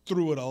Bay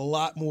threw it a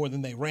lot more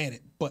than they ran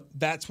it, but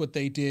that's what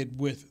they did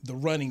with the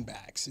running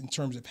backs in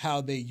terms of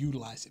how they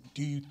utilize it.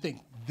 Do you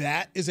think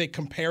that is a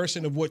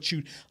comparison of what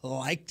you'd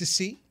like to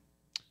see?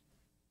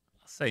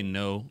 I'll say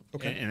no.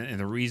 Okay. And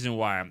the reason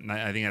why,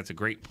 I think that's a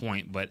great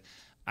point, but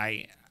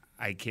I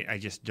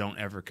just don't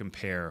ever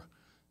compare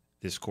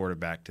this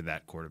quarterback to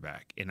that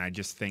quarterback. And I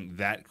just think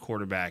that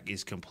quarterback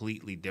is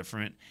completely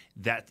different.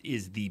 That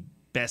is the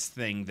best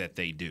thing that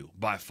they do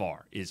by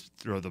far, is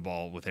throw the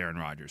ball with Aaron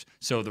Rodgers.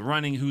 So the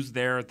running, who's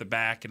there at the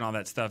back and all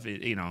that stuff,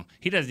 he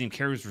doesn't even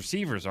care who his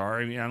receivers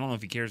are. I mean, I don't know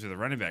if he cares who the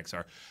running backs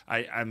are.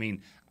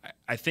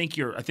 I think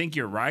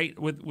you're right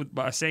with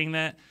by saying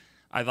that.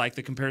 I like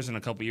the comparison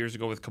a couple years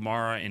ago with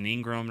Kamara and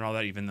Ingram and all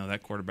that, even though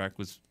that quarterback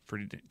was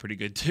pretty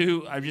good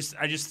too. I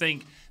just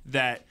think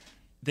that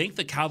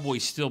the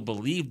Cowboys still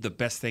believe the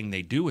best thing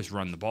they do is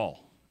run the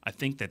ball. I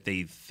think that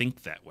they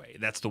think that way.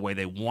 That's the way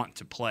they want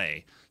to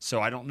play. So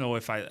I don't know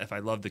if I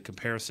love the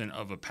comparison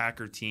of a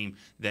Packer team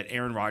that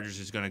Aaron Rodgers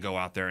is going to go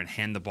out there and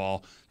hand the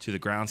ball to the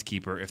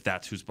groundskeeper if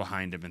that's who's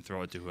behind him and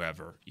throw it to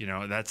whoever.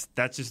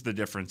 That's just the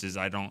difference. Is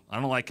I don't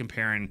like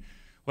comparing.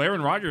 Well,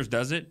 Aaron Rodgers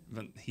does it,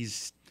 but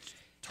he's.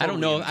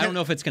 Totally I don't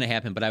know if it's going to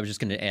happen, but I was just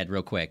going to add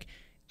real quick.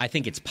 I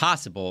think it's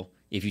possible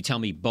if you tell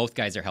me both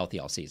guys are healthy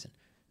all season,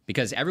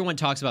 because everyone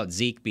talks about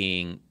Zeke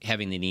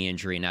having the knee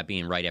injury and not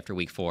being right after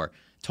week 4.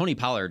 Tony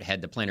Pollard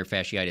had the plantar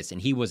fasciitis,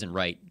 and he wasn't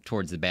right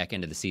towards the back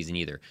end of the season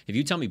either. If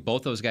you tell me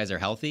both those guys are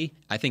healthy,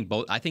 I think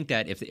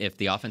that if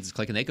the offense is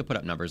clicking, they could put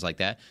up numbers like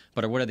that.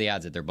 But what are the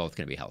odds that they're both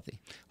going to be healthy?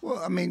 Well,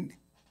 I mean,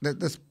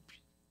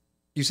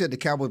 you said the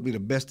Cowboys be the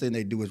best thing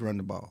they do is run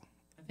the ball.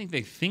 I think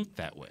they think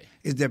that way.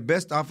 Is their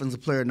best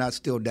offensive player not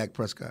still Dak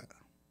Prescott?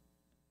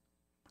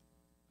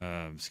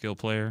 Skill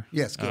player?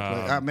 Yes, skill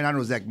player. I mean, I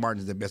know Zach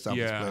Martin is the best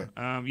offensive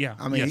player. Yeah.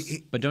 I mean,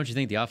 yes. But don't you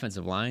think the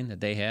offensive line that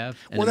they have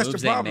and well, the that's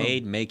moves the they problem.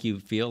 made make you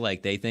feel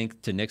like they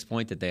think, to Nick's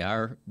point, that they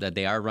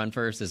are run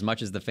first, as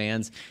much as the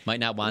fans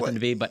might not want them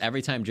to be? But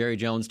every time Jerry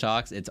Jones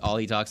talks, it's all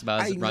he talks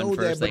about is run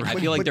first. I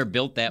feel like they're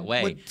built that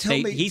way.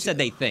 He said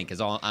they think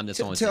is all. I'm just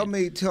only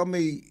saying. Tell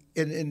me,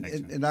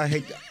 and I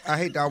hate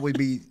to always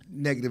be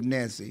negative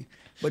Nancy.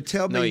 But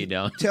tell me, no, you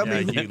don't. Tell me,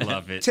 you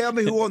love it. Tell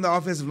me who on the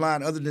offensive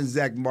line other than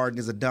Zach Martin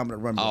is a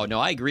dominant run blocker. Oh no,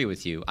 I agree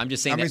with you. I'm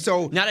just saying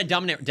not a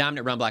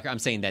dominant run blocker. I'm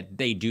saying that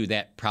they do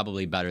that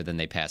probably better than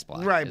they pass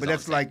block. Right, but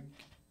that's like.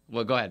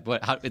 Well, go ahead.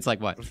 It's like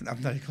what? I'm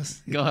not even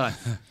close. Go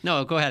ahead.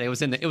 No, go ahead. It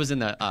was in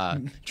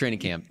the training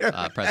camp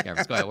press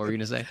conference. Go ahead. What were you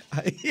gonna say?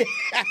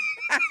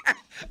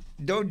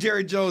 Don't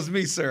Jerry Jones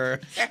me, sir.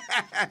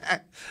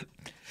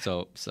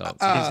 So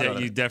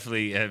you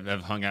definitely have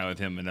hung out with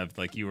him enough,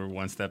 like you were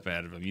one step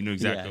ahead of him. You knew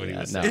exactly what he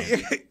was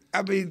saying.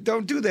 I mean,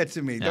 don't do that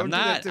to me. No, don't do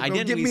that to me.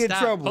 Don't get me in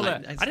stop. trouble. I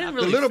didn't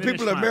really the little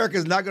people of America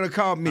is not going to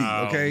call me,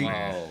 okay?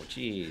 Oh,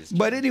 jeez.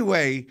 But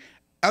anyway,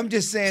 I'm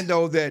just saying,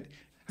 though, that,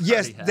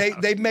 yes,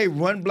 they may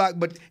run block,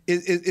 but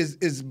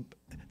is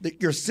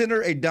your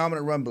center a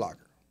dominant run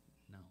blocker?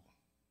 No.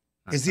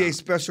 Is he a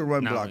special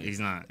run blocker? No, he's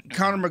not.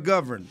 Connor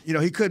McGovern,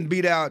 he couldn't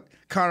beat out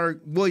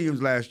Connor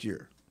Williams last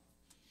year.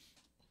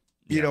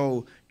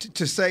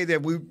 To say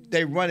that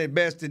they run it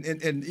best and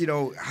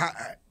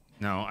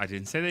No, I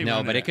didn't say they.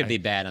 No, but it could be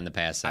bad on the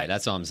pass side.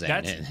 That's all I'm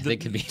saying.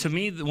 It could be. To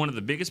me, one of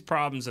the biggest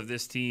problems of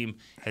this team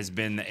has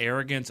been the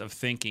arrogance of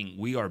thinking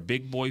we are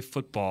big boy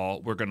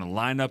football. We're going to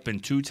line up in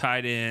 2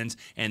 tight ends,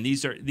 and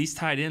these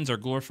tight ends are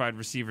glorified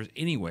receivers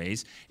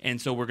anyways. And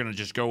so we're going to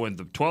just go in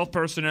the 12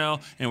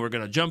 personnel, and we're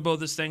going to jumbo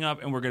this thing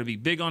up, and we're going to be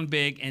big on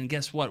big. And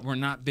guess what? We're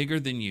not bigger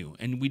than you,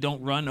 and we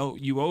don't run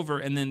you over.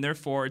 And then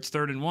therefore it's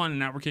 3rd and 1, and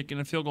now we're kicking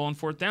a field goal on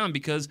 4th down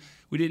because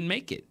we didn't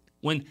make it.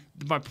 When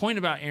my point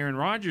about Aaron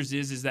Rodgers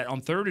is that on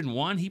 3rd and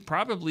 1, he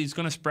probably is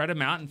going to spread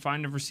him out and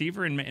find a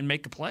receiver and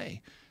make a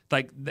play.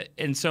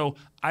 And so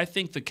I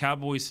think the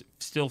Cowboys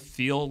still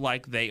feel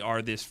like they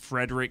are this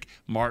Frederick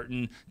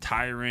Martin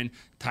Tyron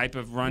type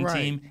of run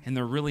team, and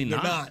they're really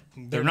not.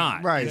 They're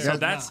not. Right. So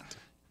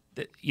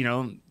the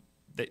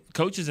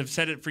coaches have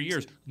said it for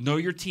years. Know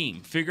your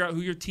team. Figure out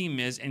who your team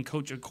is and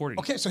coach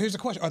accordingly. Okay, so here's the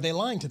question: are they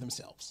lying to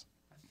themselves?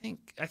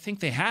 I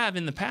think they have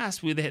in the past.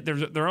 They're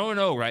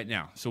 0-0 right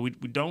now, so we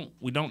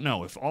don't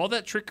know if all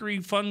that trickery,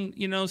 fun,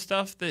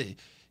 stuff, the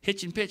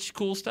hitch and pitch,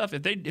 cool stuff.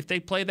 If they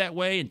play that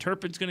way and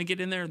Turpin's going to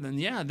get in there,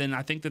 then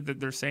I think that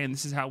they're saying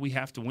this is how we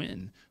have to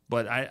win.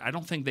 But I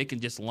don't think they can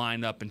just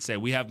line up and say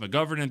we have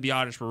McGovern and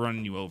Biotish, we're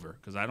running you over,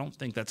 because I don't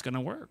think that's going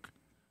to work.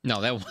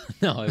 No,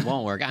 it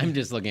won't work. I'm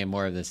just looking at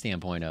more of the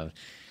standpoint of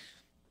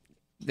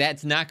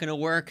that's not going to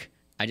work.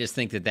 I just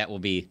think that will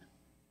be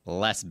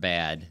less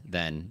bad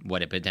than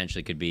what it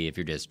potentially could be if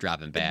you're just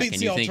dropping back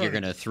and you think you're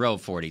going to throw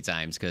 40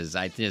 times, because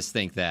I just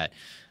think that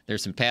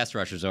there's some pass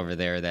rushers over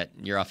there that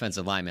your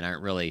offensive linemen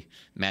aren't really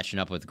matching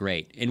up with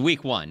great in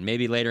week 1.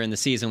 Maybe later in the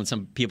season when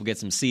some people get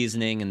some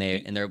seasoning and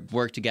they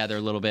work together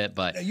a little bit.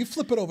 But you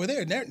flip it over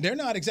there, they're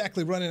not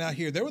exactly running out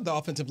here. They're with the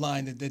offensive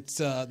line that they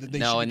should be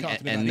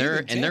confident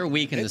and they're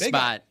weak in the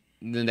spot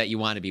that you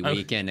want to be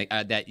weak in.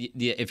 That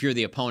if you're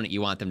the opponent,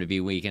 you want them to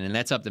be weak in, and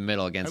that's up the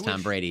middle against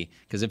Tom Brady.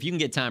 Because if you can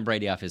get Tom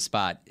Brady off his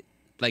spot,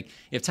 Like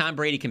if Tom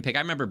Brady can pick, I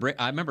remember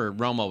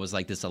Romo was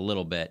like this a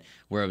little bit,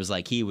 where it was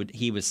like he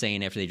was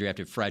saying after they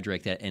drafted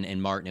Frederick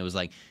and Martin, it was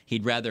like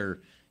he'd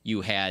rather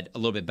you had a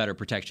little bit better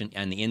protection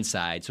on the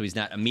inside, so he's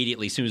not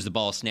immediately, as soon as the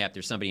ball snapped,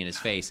 there's somebody in his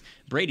face.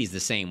 Brady's the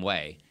same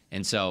way.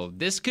 And so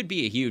this could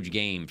be a huge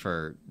game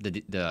for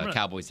the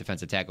Cowboys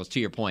defensive tackles, to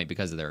your point,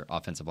 because of their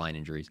offensive line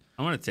injuries.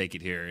 I want to take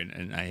it here,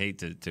 and I hate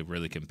to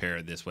really compare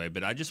it this way,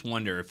 but I just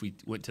wonder if we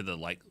went to the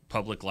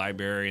public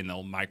library and the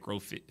old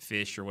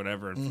microfiche or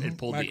whatever and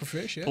pulled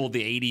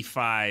the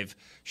 85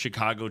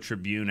 Chicago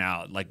Tribune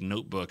out, like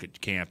notebook at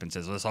camp, and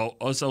says, us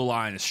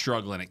O-line is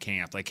struggling at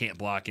camp. They can't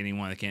block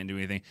anyone. They can't do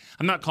anything.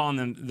 I'm not calling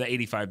them the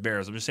 85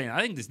 Bears. I'm just saying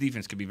I think this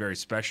defense could be very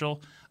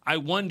special. I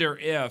wonder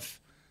if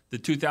the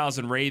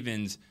 2000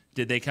 Ravens –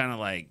 did they kind of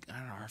like, I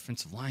don't know, our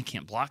offensive line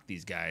can't block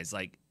these guys.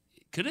 Like,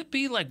 could it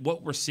be like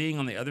what we're seeing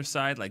on the other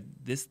side? Like,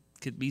 this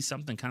could be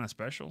something kind of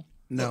special?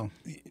 No.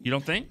 You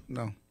don't think?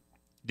 No.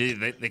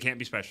 They can't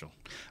be special.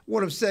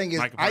 What I'm saying is,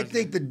 I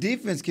think the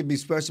defense can be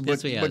special,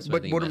 but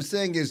what I'm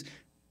saying is,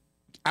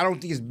 I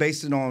don't think it's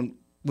based on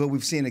what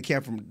we've seen in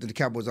camp from the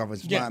Cowboys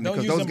offensive line,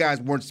 because those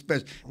guys weren't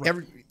special.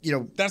 Right.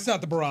 That's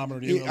not the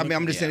barometer.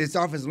 I'm just saying, this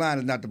offensive line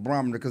is not the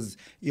barometer, because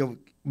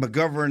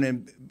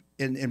McGovern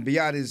and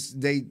Biadasz,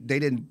 they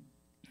didn't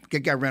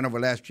got ran over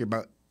last year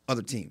by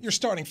other teams. Your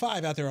starting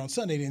five out there on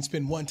Sunday didn't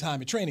spend one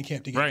time at training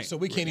camp together, right. So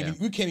we can't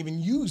even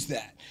use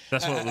that.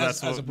 That's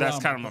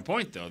kind of my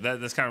point, though.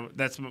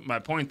 That's my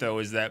point, though,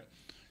 is that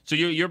so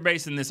you're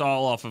basing this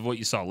all off of what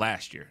you saw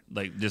last year,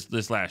 like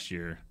this last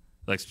year,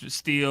 like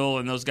Steele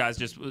and those guys,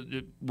 just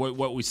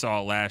what we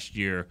saw last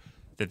year.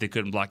 That they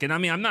couldn't block. And I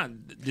mean, I'm not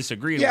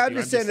disagreeing with you. I'm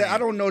just saying that I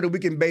don't know that we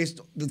can base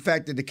the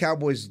fact that the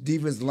Cowboys'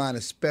 defensive line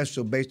is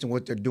special based on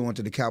what they're doing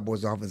to the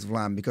Cowboys' offensive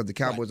line, because the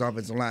Cowboys'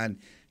 offensive line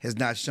has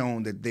not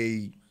shown that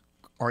they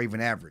are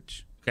even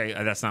average. Okay,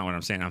 that's not what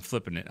I'm saying. I'm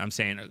flipping it. I'm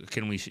saying,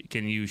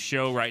 can you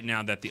show right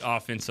now that the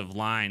offensive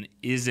line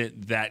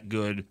isn't that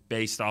good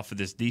based off of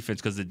this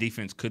defense, because the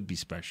defense could be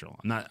special?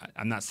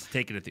 I'm not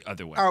taking it the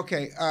other way.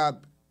 Okay,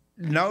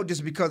 no,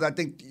 just because I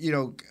think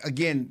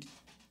again.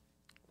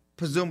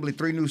 Presumably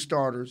 3 new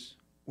starters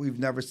we've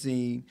never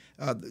seen.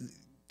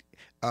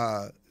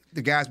 The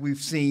guys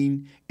we've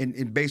seen,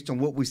 and based on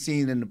what we've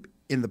seen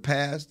in the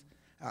past,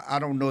 I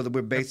don't know that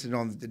we're basing it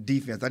on the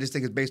defense. I just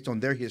think it's based on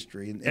their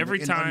history and every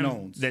time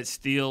unknowns. That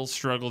Steele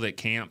struggled at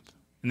camp,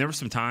 and there were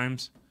some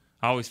times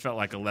I always felt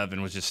like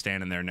 11 was just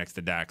standing there next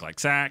to Dak, like,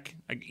 Zach,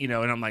 and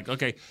I'm like,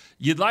 okay,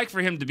 you'd like for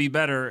him to be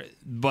better,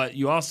 but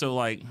you also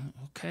like,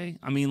 okay,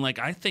 I mean, like,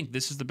 I think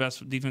this is the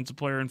best defensive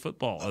player in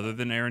football other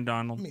than Aaron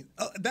Donald. I mean,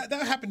 that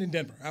happened in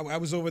Denver. I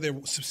was over there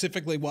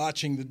specifically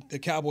watching the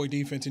Cowboy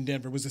defense in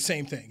Denver. It was the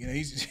same thing.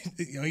 He's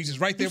just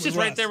right there with Russ.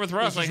 Right there with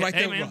Russ. Like, right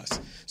there with Russ.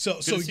 So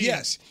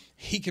yes,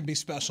 he can be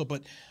special.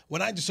 But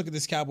when I just look at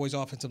this Cowboys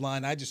offensive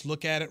line, I just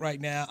look at it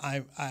right now.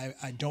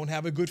 I don't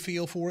have a good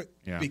feel for it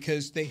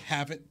because they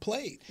haven't played.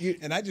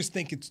 And I just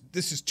think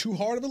this is too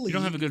hard of a league. You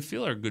don't have a good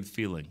feel or a good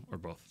feeling, or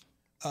both?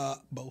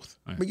 Both.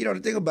 Right. But the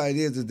thing about it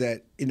is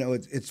that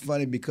it's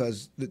funny,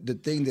 because the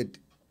thing that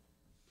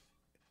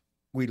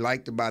we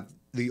liked about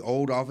the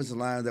old offensive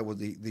line that was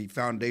the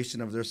foundation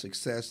of their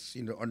success,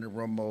 under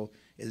Romo,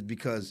 is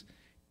because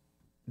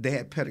they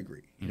had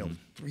pedigree.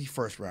 3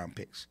 first-round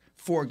picks,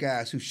 4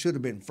 guys who should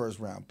have been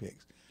first-round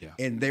picks,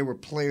 and they were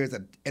players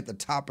at the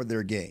top of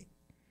their game.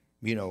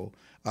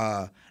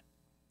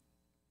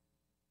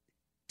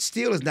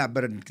 Steele is not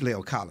better than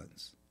La'el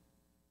Collins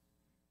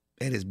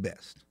at his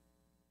best.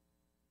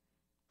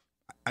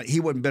 He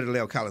wasn't better than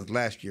La'el Collins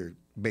last year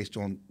based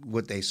on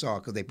what they saw,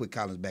 because they put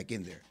Collins back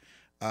in there.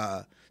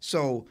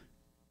 So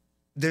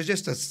there's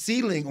just a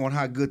ceiling on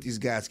how good these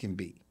guys can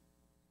be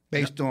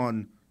based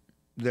on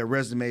their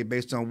resume,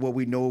 based on what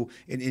we know.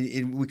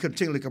 And we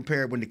continually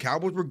compare when the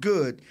Cowboys were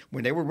good,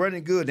 when they were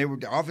running good,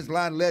 the offensive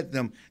line led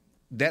them.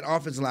 That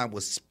offensive line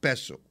was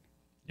special.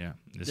 Yeah.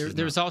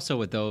 There's also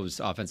with those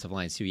offensive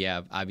lines too.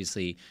 Yeah,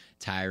 obviously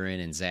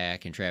Tyron and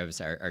Zach and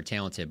Travis are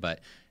talented,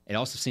 but it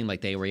also seemed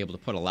like they were able to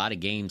put a lot of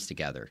games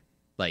together,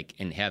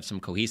 and have some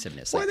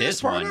cohesiveness. Well, like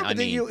this one, I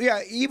mean,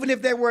 even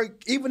if they were,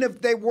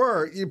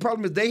 the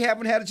problem is they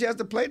haven't had a chance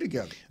to play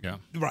together. Yeah,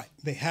 right.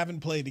 They haven't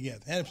played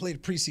together. They haven't played a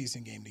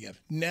preseason game together.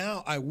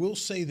 Now, I will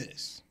say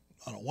this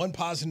on one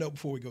positive note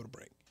before we go to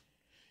break: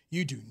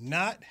 you do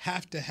not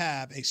have to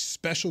have a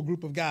special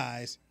group of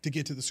guys to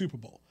get to the Super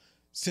Bowl.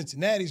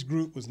 Cincinnati's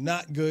group was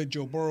not good.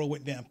 Joe Burrow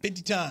went down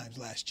 50 times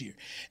last year.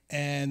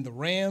 And the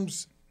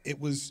Rams,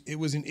 it was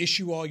an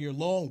issue all year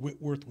long.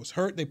 Whitworth was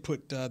hurt. They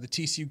put the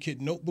TCU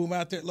kid Noteboom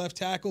out there at left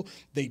tackle.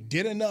 They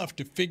did enough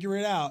to figure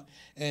it out,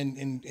 and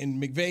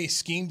McVay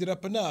schemed it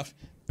up enough.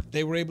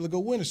 They were able to go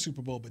win a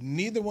Super Bowl. But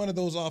neither one of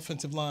those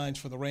offensive lines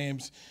for the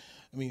Rams,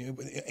 I mean,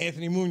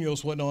 Anthony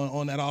Munoz wasn't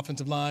on that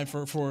offensive line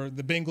for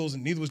the Bengals,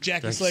 and neither was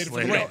Jackie Slater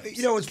for the Rams.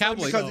 It's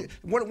funny because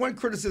one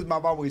criticism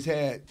I've always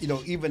had,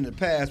 even in the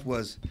past,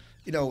 was,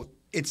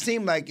 it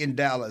seemed like in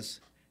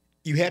Dallas,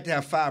 you had to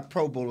have 5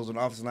 Pro Bowlers on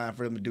the offensive line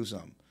for them to do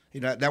something.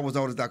 That was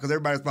all the time, because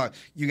everybody thought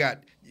you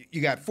got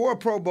you got 4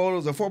 Pro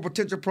Bowlers or 4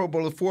 potential Pro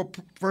Bowlers, 4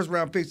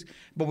 first-round picks,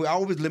 but we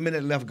always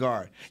limited left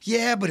guard.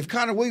 Yeah, but if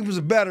Connor Williams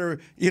was better,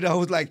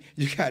 it's like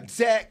you got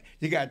Zach,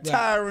 you got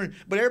Tyron,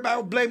 but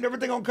everybody blamed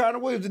everything on Connor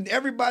Williams, and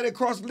everybody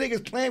across the league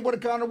is playing with a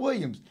Connor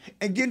Williams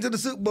and getting to the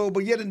Super Bowl,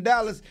 but yet in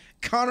Dallas,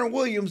 Connor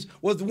Williams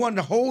was the one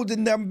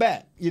holding them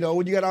back,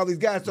 when you got all these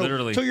guys. So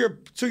literally.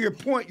 To your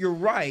point, you're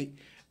right,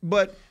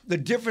 but the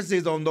difference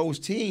is on those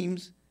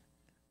teams,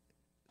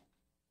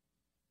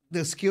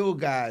 the skill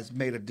guys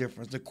made a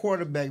difference. The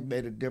quarterback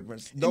made a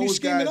difference. Those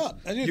guys,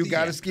 you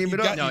got to scheme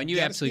it up. No, and you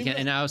absolutely can.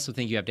 And I also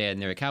think you have to add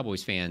in there,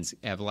 Cowboys fans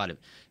have a lot of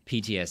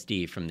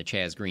PTSD from the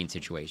Chaz Green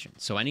situation.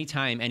 So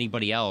anytime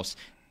anybody else,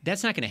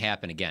 that's not going to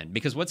happen again,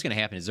 because what's going to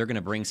happen is they're going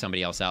to bring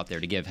somebody else out there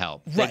to give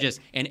help. Right.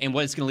 And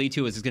what it's going to lead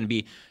to is it's going to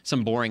be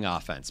some boring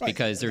offense,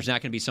 because there's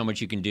not going to be so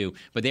much you can do.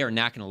 But they are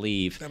not going to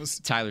leave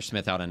Tyler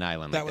Smith out on an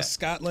island. That was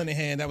Scott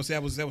Linehan. That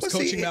was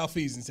coaching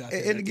malfeasance out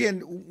there. And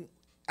again,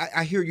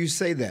 I hear you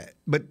say that,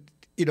 but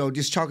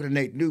just talking to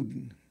Nate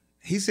Newton,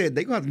 he said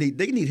they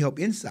need help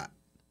inside.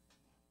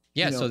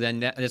 Yeah, so then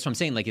that's what I'm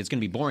saying. Like, it's going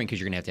to be boring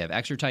because you're going to have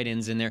extra tight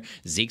ends in there.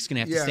 Zeke's going to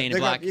have to stay in the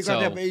block.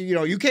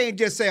 You can't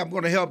just say I'm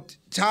going to help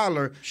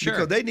Tyler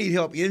because they need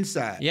help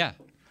inside. Yeah,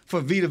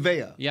 for Vita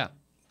Vea. Yeah.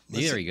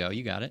 There you go.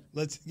 You got it.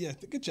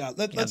 Good job.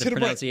 Let's hit a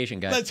break.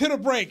 Guys. Let's hit a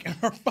break.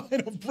 Our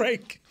final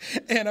break.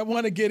 And I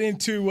want to get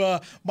into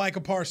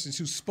Micah Parsons,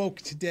 who spoke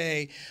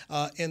today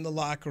in the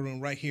locker room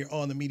right here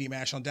on the Media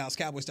Mash on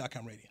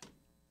DallasCowboys.com radio.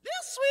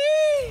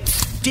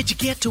 Sweet. Did you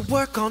get to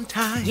work on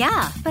time?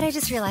 Yeah, but I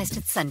just realized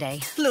it's Sunday.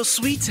 Lil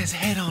Sweet says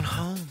head on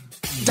home.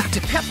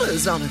 Dr.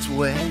 Pepper's on its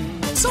way.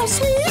 So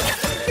sweet,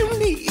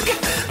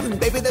 unique.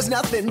 Baby, there's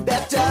nothing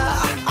better.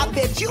 I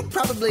bet you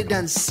probably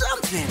done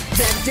something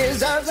that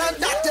deserves a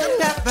Dr.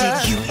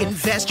 Pepper. Did you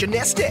invest your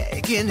nest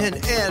egg in an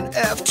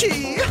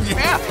NFT?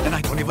 Yeah, and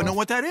I don't even know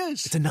what that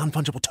is. It's a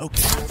non-fungible token.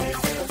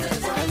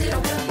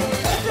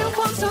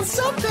 Everyone's done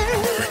something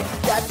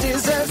that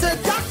deserves a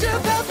Dr.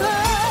 Pepper.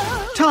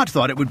 Todd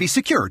thought it would be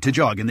secure to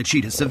jog in the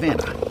cheetah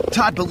savanna.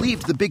 Todd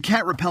believed the big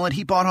cat repellent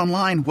he bought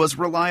online was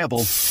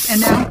reliable.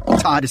 And now,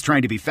 Todd is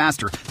trying to be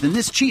faster than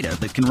this cheetah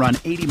that can run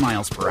 80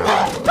 miles per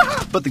hour.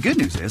 But the good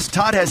news is,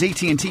 Todd has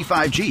AT&T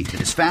 5G that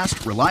is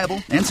fast,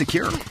 reliable, and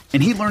secure.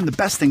 And he learned the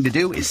best thing to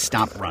do is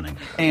stop running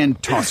and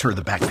toss her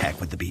the backpack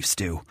with the beef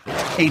stew.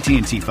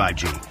 AT&T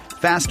 5G.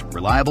 Fast,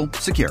 reliable,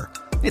 secure.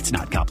 It's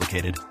not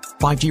complicated.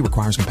 5G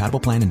requires compatible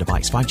plan and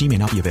device. 5G may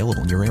not be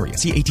available in your area.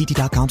 See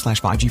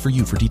att.com/5G for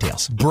you for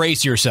details.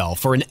 Brace yourself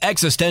for an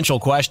existential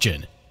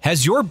question.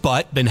 Has your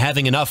butt been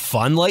having enough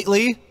fun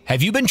lately?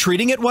 Have you been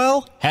treating it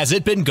well? Has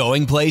it been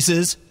going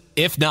places?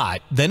 If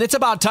not, then it's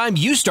about time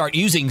you start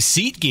using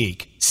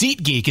SeatGeek.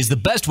 SeatGeek is the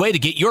best way to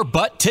get your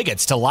butt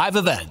tickets to live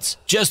events.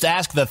 Just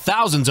ask the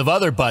thousands of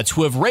other butts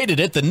who have rated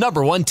it the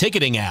 #1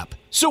 ticketing app.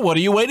 So what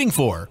are you waiting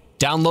for?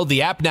 Download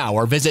the app now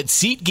or visit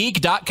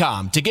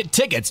SeatGeek.com to get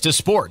tickets to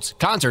sports,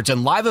 concerts,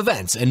 and live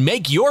events and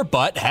make your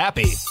butt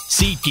happy.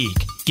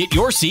 SeatGeek. Get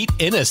your seat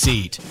in a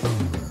seat.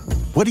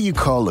 What do you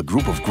call a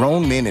group of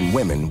grown men and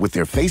women with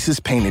their faces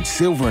painted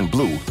silver and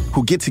blue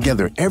who get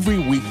together every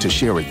week to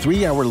share a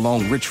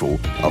 3-hour-long ritual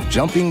of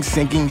jumping,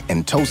 sinking,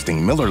 and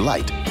toasting Miller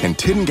Lite in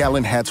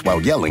 10-gallon hats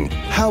while yelling,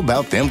 "How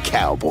about them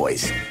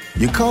Cowboys?"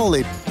 You call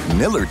it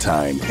Miller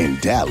Time in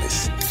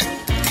Dallas.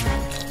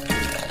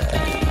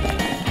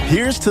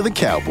 Here's to the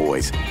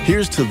Cowboys.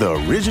 Here's to the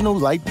original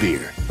light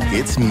beer.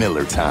 It's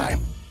Miller Time.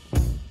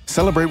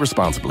 Celebrate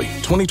responsibly.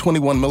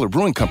 2021 Miller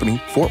Brewing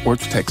Company, Fort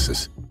Worth,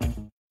 Texas.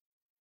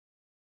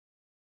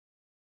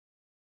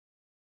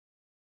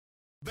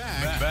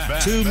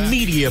 Back to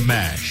Media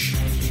Mash.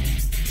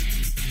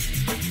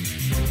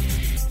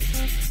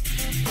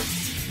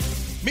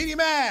 Media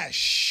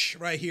Mash,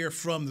 right here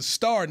from the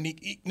star,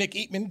 Nick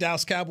Eatman,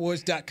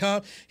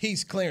 DallasCowboys.com.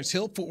 He's Clarence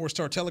Hill, Fort Worth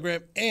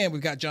Star-Telegram, and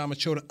we've got John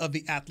Machota of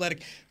The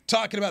Athletic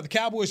talking about the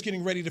Cowboys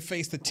getting ready to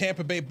face the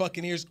Tampa Bay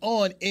Buccaneers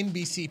on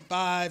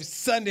NBC5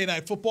 Sunday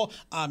Night Football.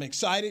 I'm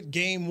excited.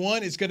 Game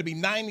 1 is going to be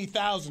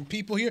 90,000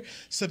 people here.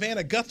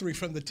 Savannah Guthrie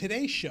from the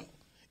Today Show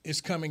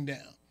is coming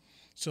down.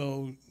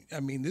 So, I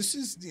mean, this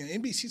is,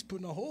 NBC's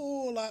putting a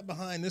whole lot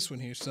behind this one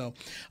here. So,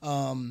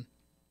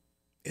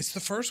 it's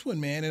the first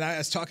one, man. And I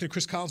was talking to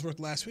Chris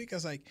Collinsworth last week. I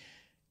was like,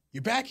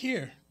 you're back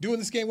here doing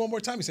this game one more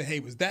time. He said, hey,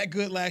 it was that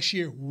good last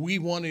year. We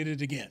wanted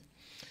it again.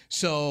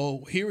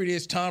 So here it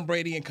is, Tom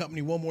Brady and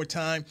company one more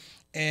time.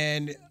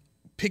 And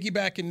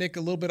piggybacking, Nick, a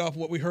little bit off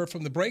what we heard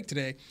from the break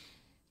today,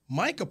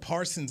 Micah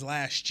Parsons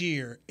last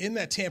year in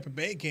that Tampa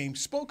Bay game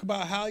spoke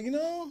about how,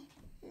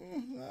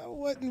 I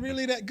wasn't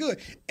really that good.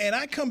 And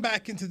I come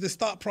back into this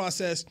thought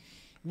process.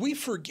 We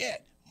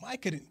forget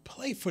Micah didn't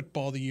play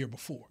football the year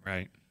before.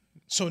 Right.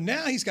 So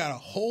now he's got a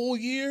whole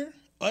year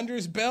under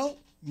his belt.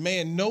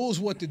 Man knows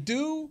what to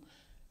do.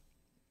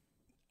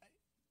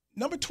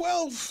 Number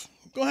 12,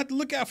 going to have to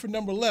look out for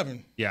number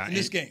 11 in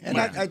this game. And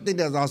I think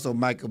that's also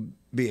Micah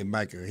being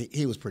Micah.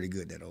 He was pretty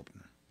good that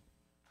opener.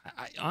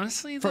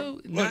 Honestly,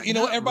 though,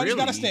 everybody's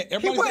got to stand.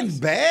 He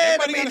wasn't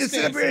bad.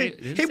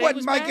 He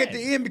wasn't Mike at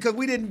the end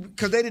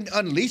because they didn't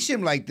unleash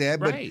him like that.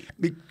 But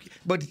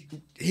But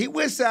he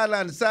went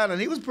sideline to sideline.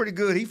 He was pretty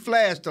good. He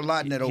flashed a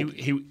lot in that open.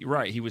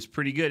 He was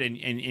pretty good.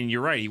 And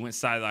you're right. He went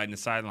sideline to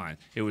sideline.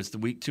 It was the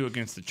week 2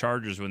 against the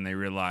Chargers when they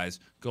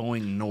realized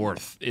going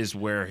north is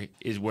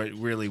what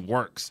really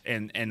works.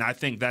 And I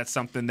think that's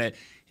something that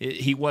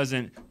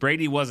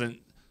Brady wasn't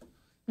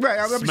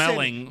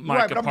smelling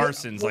Micah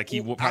Parsons like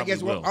he probably I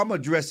guess will. I'm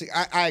addressing.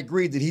 I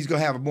agree that he's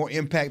going to have a more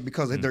impact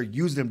because they're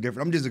using him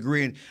different. I'm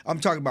disagreeing. I'm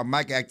talking about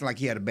Micah acting like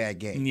he had a bad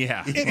game.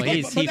 Yeah, well,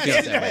 he feels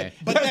that way.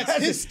 But that's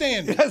his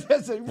standard.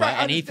 Right,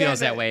 and he feels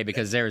that way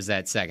because there was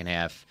that second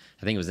half.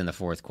 I think it was in the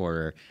fourth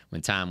quarter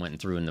when Tom went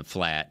and threw in the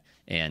flat.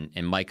 And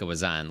Micah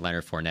was on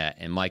Leonard Fournette,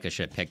 and Micah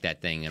should have picked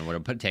that thing and would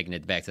have taken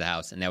it back to the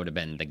house, and that would have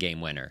been the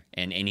game winner.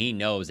 And he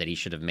knows that he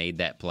should have made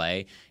that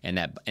play, and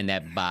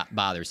that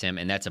bothers him,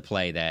 and that's a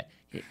play that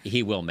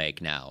he will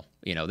make now.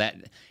 You know that,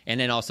 and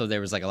then also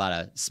there was like a lot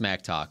of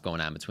smack talk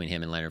going on between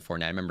him and Leonard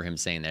Fournette. I remember him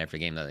saying that after the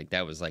game,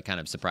 that was like kind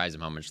of surprised him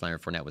how much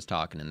Leonard Fournette was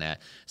talking in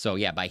that. So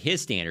yeah, by his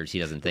standards, he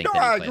doesn't think. No,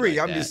 that I he agree.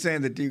 like I'm just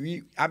saying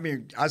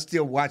that. I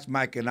still watched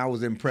Micah, and I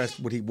was impressed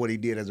with what he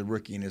did as a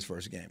rookie in his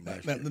first game.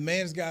 The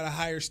man's got a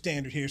higher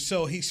standard here.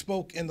 So he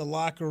spoke in the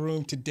locker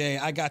room today.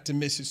 I got to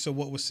miss it. So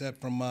what was said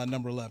from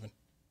number 11?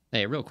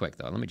 Hey, real quick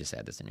though, let me just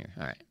add this in here.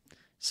 All right.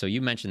 So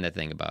you mentioned that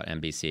thing about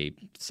NBC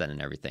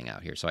sending everything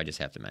out here. So I just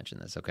have to mention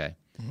this, okay?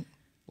 Mm-hmm.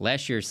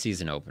 Last year's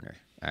season opener,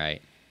 all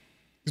right?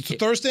 It's a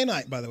Thursday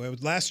night, by the way. It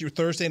was last year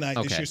Thursday night,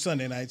 this year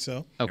Sunday night.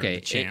 So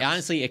okay,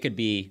 honestly, it could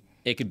be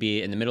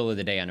in the middle of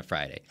the day on a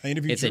Friday.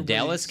 It's a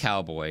Dallas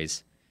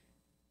Cowboys.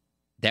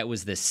 That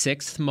was the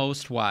 6th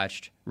most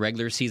watched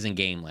regular season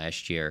game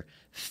last year,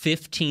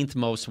 15th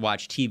most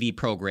watched TV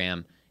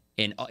program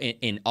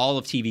in all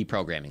of TV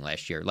programming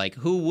last year. Like,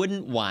 who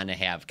wouldn't want to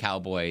have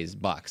Cowboys,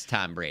 Bucks,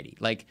 Tom Brady?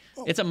 Like,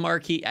 it's a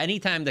marquee.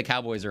 Anytime the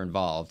Cowboys are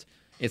involved,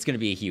 it's going to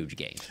be a huge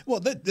game. Well,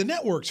 the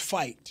networks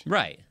fight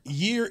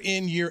year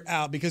in, year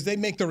out because they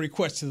make the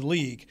request to the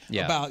league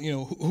about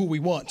who we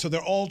want. So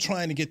they're all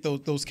trying to get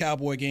those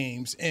Cowboy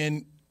games.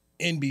 And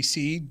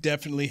NBC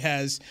definitely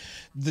has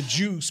the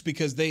juice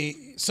because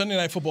Sunday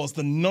Night Football is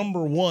the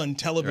number 1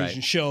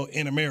 television show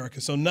in America.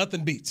 So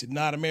nothing beats it.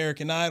 Not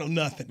American Idol,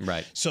 nothing.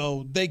 Right.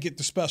 So they get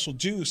the special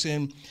juice.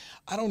 And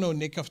I don't know,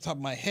 Nick, off the top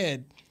of my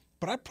head,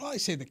 but I'd probably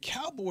say the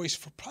Cowboys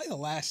for probably the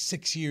last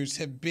 6 years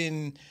have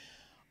been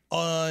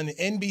on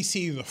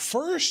NBC the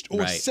first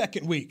or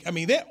second week. I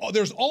mean,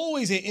 there's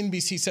always an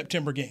NBC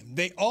September game.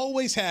 They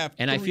always have.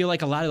 And I feel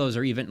like a lot of those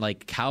are even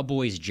like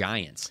Cowboys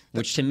Giants,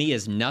 which to me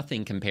is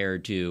nothing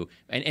compared to.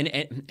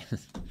 And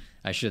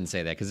I shouldn't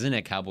say that because isn't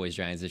it Cowboys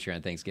Giants this year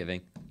on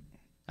Thanksgiving?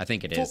 I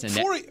think it is.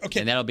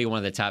 And that'll be one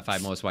of the top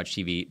 5 most watched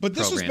TV But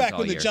this was back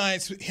when the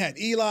Giants had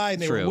Eli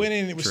and they were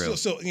winning. It was True.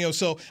 still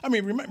so I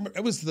mean, remember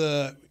it was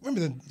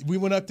we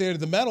went up there to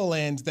the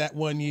Meadowlands that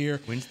one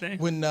year Wednesday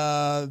when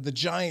the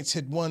Giants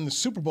had won the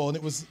Super Bowl and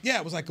it was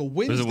like a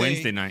Wednesday. It was a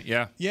Wednesday night,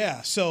 yeah.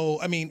 Yeah,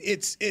 so I mean,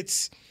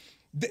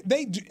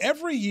 they do,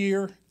 every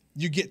year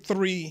you get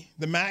 3,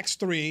 the max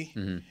 3,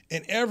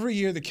 and every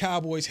year the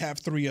Cowboys have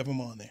 3 of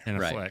them on there.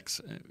 And a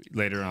flex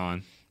later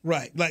on.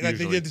 Right, like they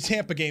did the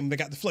Tampa game, they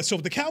got the flex. So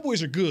if the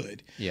Cowboys are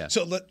good,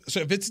 so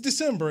if it's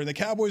December and the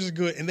Cowboys are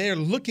good, and they're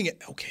looking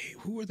at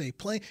who are they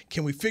playing?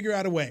 Can we figure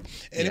out a way?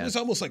 And it was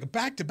almost like a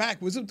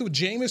back-to-back. Was it the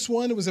Jameis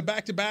one? It was a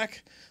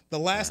back-to-back. The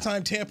last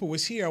time Tampa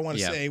was here, I want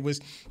to say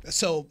was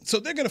so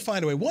they're going to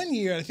find a way. One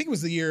year, I think it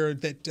was the year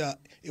that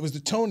it was the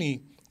Tony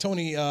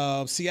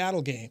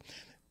Seattle game.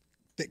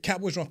 The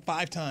Cowboys won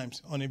 5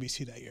 times on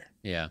NBC that year.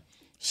 Yeah.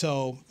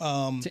 So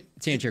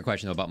to answer your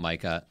question though, about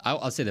Micah,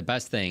 I'll say the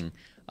best thing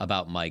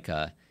about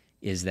Micah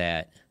is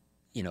that,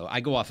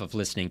 I go off of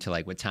listening to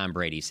like what Tom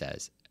Brady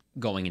says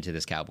going into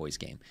this Cowboys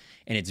game.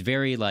 And it's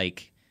very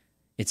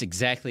it's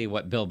exactly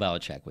what Bill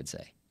Belichick would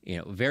say.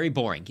 Very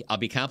boring. I'll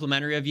be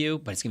complimentary of you,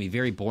 but it's going to be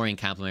very boring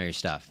complimentary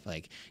stuff.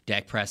 Like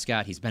Dak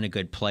Prescott, he's been a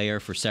good player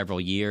for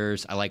several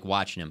years. I like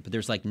watching him, but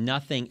there's like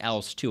nothing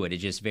else to it.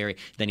 It's just then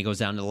he goes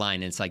down the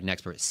line and it's like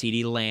next person.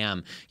 CeeDee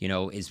Lamb,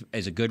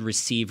 is a good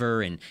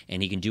receiver and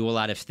he can do a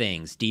lot of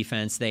things.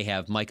 Defense, they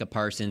have Micah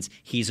Parsons.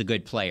 He's a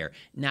good player.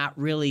 Not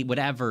really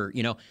whatever,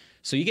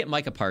 So you get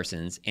Micah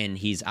Parsons and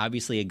he's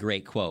obviously a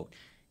great quote.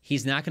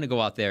 He's not going to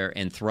go out there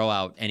and throw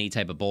out any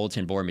type of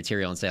bulletin board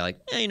material and say, like,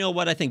 hey, you know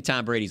what? I think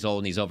Tom Brady's old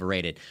and he's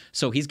overrated.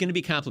 So he's going to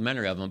be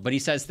complimentary of him, but he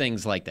says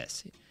things like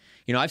this.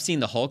 I've seen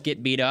the Hulk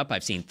get beat up.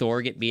 I've seen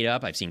Thor get beat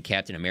up. I've seen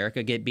Captain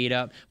America get beat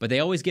up. But they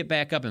always get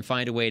back up and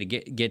find a way to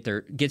get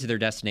to their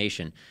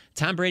destination.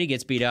 Tom Brady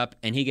gets beat up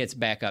and he gets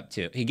back up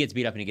too. He gets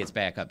beat up and he gets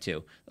back up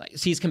too. Like,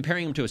 so he's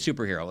comparing him to a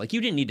superhero. Like,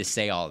 you didn't need to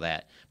say all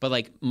that. But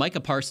like Micah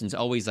Parsons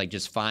always like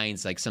just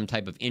finds like some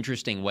type of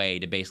interesting way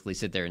to basically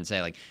sit there and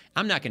say, like,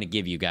 I'm not going to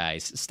give you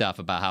guys stuff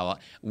about how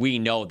we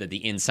know that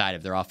the inside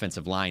of their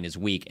offensive line is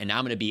weak, and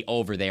I'm going to be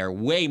over there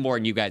way more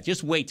than you guys.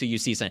 Just wait till you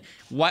see something.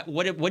 What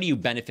do you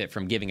benefit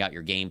from giving out your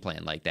your game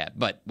plan like that.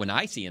 But when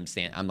I see him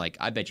stand, I'm like,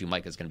 I bet you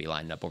Micah's going to be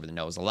lining up over the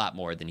nose a lot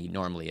more than he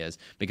normally is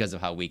because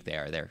of how weak they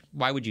are there.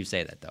 Why would you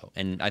say that, though?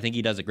 And I think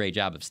he does a great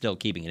job of still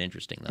keeping it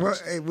interesting, though. Well,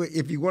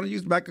 if you want to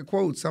use Micah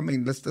quotes, I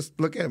mean, let's just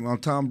look at him on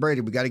Tom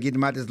Brady. We got to get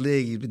him out of this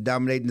league. He's been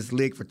dominating this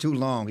league for too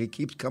long. He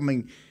keeps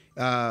coming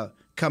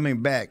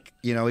back.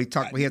 You know, he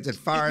has that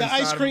fire the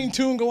inside ice cream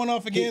tune going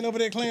off again over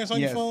there, Clarence,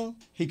 on your phone?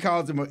 He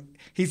calls him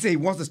he said he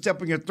wants to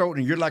step in your throat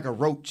and you're like a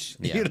roach.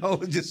 Yeah. You know,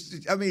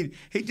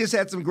 he just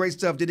had some great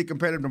stuff. Did he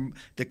compare him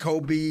to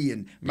Kobe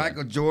and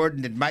Michael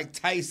Jordan and Mike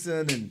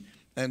Tyson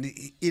and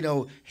you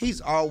know, he's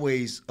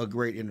always a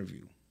great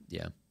interview.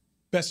 Yeah.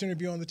 Best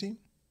interview on the team?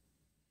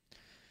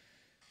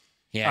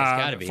 Yeah,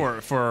 it's got to be.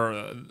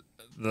 For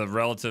the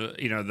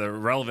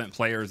relevant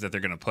players that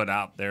they're going to put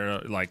out there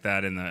like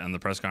that on the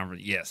press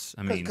conference. Yes,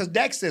 I mean, because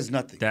Dak says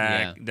nothing.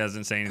 Dak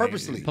doesn't say anything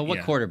purposely. But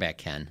what quarterback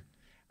can?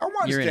 I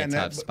want to understand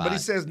that, but he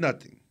says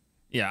nothing.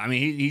 Yeah, I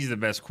mean, he's the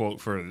best quote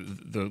for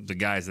the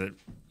guys that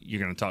you're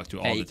going to talk to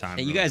all the time.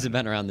 Hey, you guys have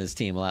been around this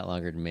team a lot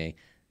longer than me.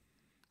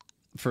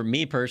 For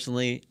me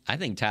personally, I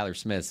think Tyler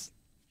Smith's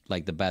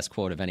like the best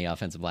quote of any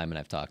offensive lineman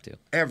I've talked to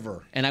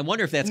ever. And I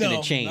wonder if that's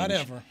going to change. Not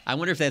ever. I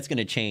wonder if that's going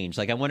to change.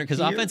 Like I wonder because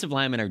offensive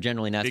linemen are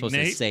generally not supposed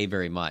to say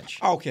very much.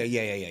 Okay,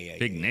 yeah.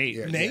 Big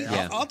Nate. Nate.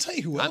 Yeah. I'll tell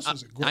you who else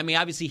was a great. I mean,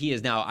 obviously he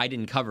is now. I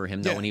didn't cover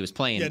him though when he was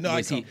playing. Yeah, no,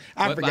 I forgot.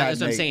 That's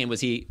what I'm saying.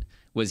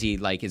 Was he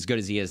like as good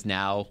as he is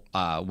now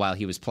while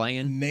he was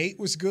playing? Nate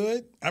was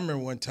good. I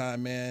remember one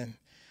time, man.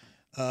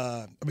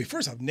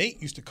 First off,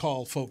 Nate used to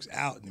call folks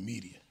out in the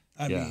media.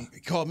 I mean, he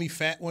called me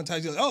fat one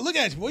time. He was like, "Oh, look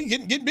at you! Boy, you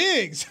getting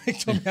big." He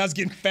told me I was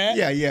getting fat.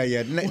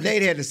 Yeah.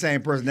 Nate had the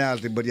same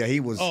personality, but he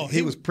was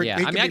pretty.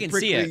 Yeah, I mean, I can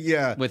see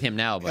it with him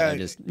now, but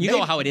you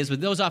know how it is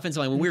with those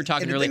offensive line. When we were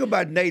talking earlier, the thing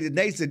about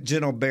Nate's a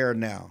gentle bear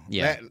now.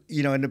 Yeah,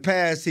 in the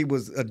past he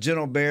was a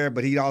gentle bear,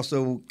 but he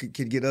also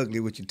can get ugly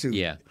with you too.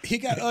 Yeah, he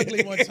got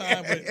ugly one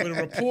time with a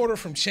reporter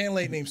from Channel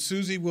 8 named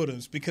Susie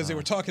Williams because they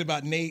were talking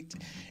about Nate.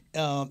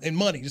 And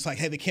money, just like,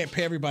 hey, they can't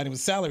pay everybody with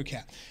salary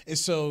cap. And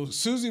so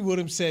Susie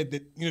Williams said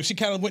that, she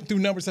kind of went through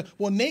numbers and said,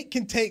 well, Nate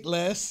can take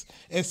less.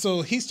 And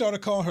so he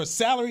started calling her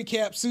salary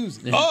cap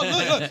Susie. Oh,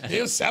 look,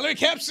 it was salary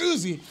cap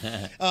Susie.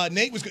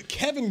 Nate was good.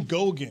 Kevin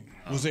Gogan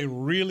was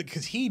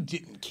because he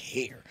didn't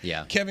care.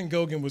 Yeah. Kevin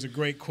Gogan was a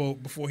great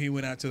quote before he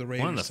went out to the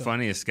Raiders. One of the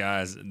funniest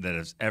guys that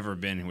has ever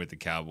been with the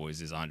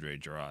Cowboys is Andre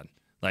Gerard.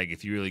 Like,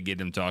 if you really get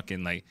him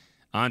talking, like,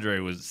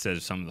 Andre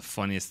says some of the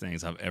funniest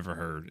things I've ever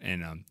heard.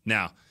 And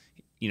now,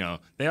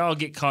 they all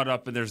get caught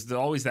up, and there's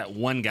always that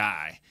one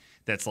guy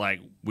that's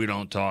like, we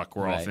don't talk,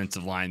 we're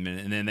offensive linemen,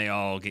 and then they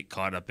all get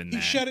caught up in that.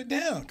 He shut it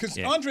down because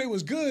Andre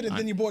was good, and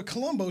then your boy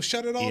Colombo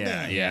shut it all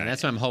down. Yeah, and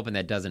that's why I'm hoping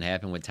that doesn't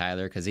happen with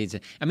Tyler because he's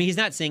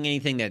not saying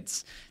anything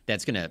that's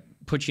going to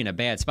put you in a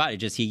bad spot. He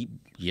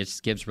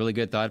just gives really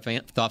good,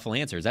 thoughtful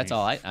answers. That's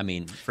all I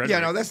mean. Frederick. Yeah,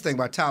 no, that's the thing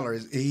about Tyler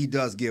is he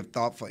does give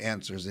thoughtful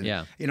answers. And,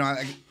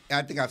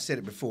 I think I've said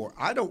it before.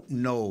 I don't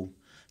know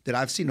that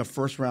I've seen a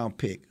first-round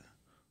pick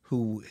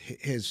who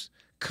has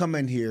come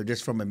in here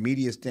just from a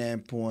media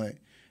standpoint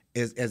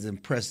is as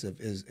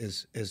impressive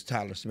as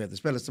Tyler Smith,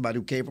 especially somebody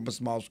who came from a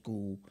small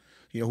school,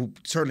 who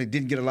certainly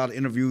didn't get a lot of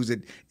interviews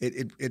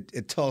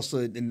at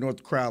Tulsa in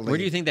North Crowley. Where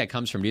do you think that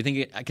comes from? Do you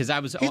think because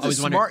he's a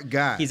smart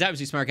guy. He's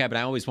obviously a smart guy, but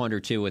I always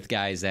wonder too with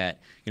guys that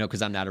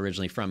because I'm not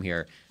originally from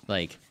here,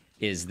 like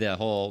is the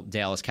whole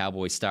Dallas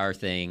Cowboys star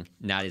thing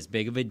not as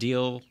big of a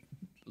deal,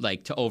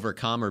 like to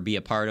overcome or be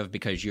a part of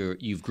because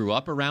you've grew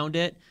up around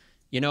it?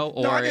 Or no,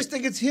 I just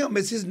think it's him.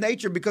 It's his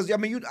nature because, I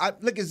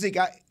look at Zeke.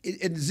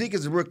 And Zeke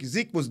is a rookie.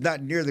 Zeke was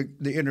not near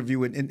the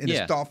interview and is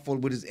thoughtful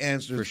with his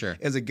answers for sure.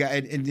 As a guy.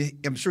 And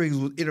I'm sure he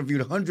was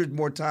interviewed 100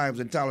 more times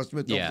than Tyler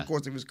Smith over the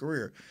course of his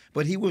career.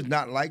 But he was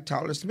not like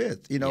Tyler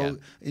Smith,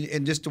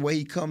 and just the way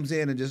he comes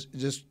in and just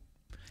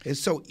it's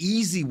so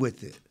easy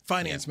with it.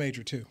 Finance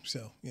major, too.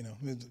 So,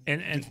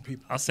 And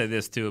people. I'll say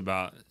this, too,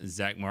 about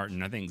Zach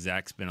Martin. I think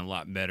Zach's been a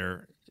lot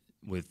better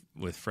with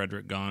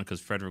Frederick gone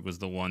because Frederick was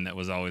the one that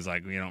was always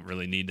like, we don't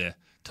really need to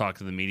talk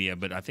to the media.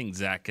 But I think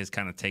Zach has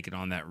kind of taken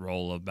on that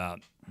role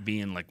about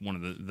being like one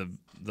of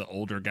the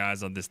older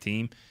guys on this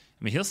team.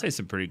 I mean, he'll say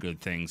some pretty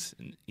good things,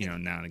 now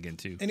and again,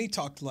 too. And he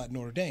talked a lot in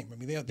Notre Dame. I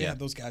mean, they have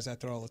those guys out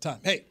there all the time.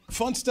 Hey,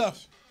 fun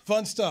stuff.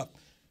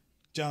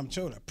 John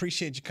Machota,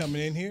 appreciate you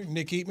coming in here.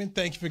 Nick Eatman,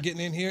 thank you for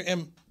getting in here.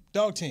 And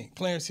Dog Team,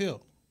 Clarence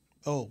Hill.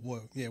 Oh,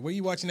 boy. Yeah, where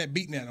you watching that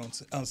beating at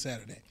on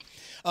Saturday?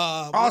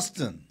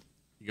 Austin.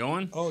 You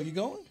going? Oh, you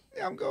going?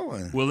 Yeah, I'm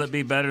going. Will it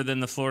be better than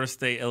the Florida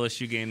State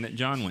LSU game that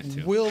John went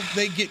to? Will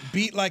they get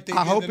beat like they did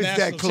I hope in the it's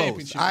national that close.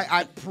 championship?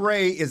 I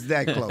pray it's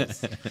that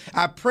close.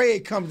 I pray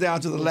it comes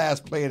down to the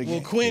last play of the game.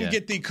 Will Quinn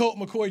get the Colt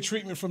McCoy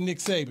treatment from Nick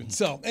Saban?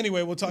 So,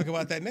 anyway, we'll talk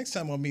about that next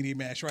time on Media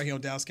Mash right here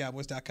on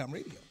DallasCowboys.com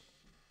radio.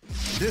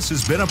 This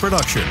has been a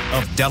production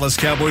of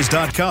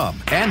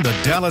DallasCowboys.com and the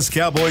Dallas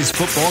Cowboys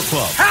Football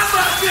Club. How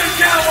about this,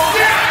 Cowboys?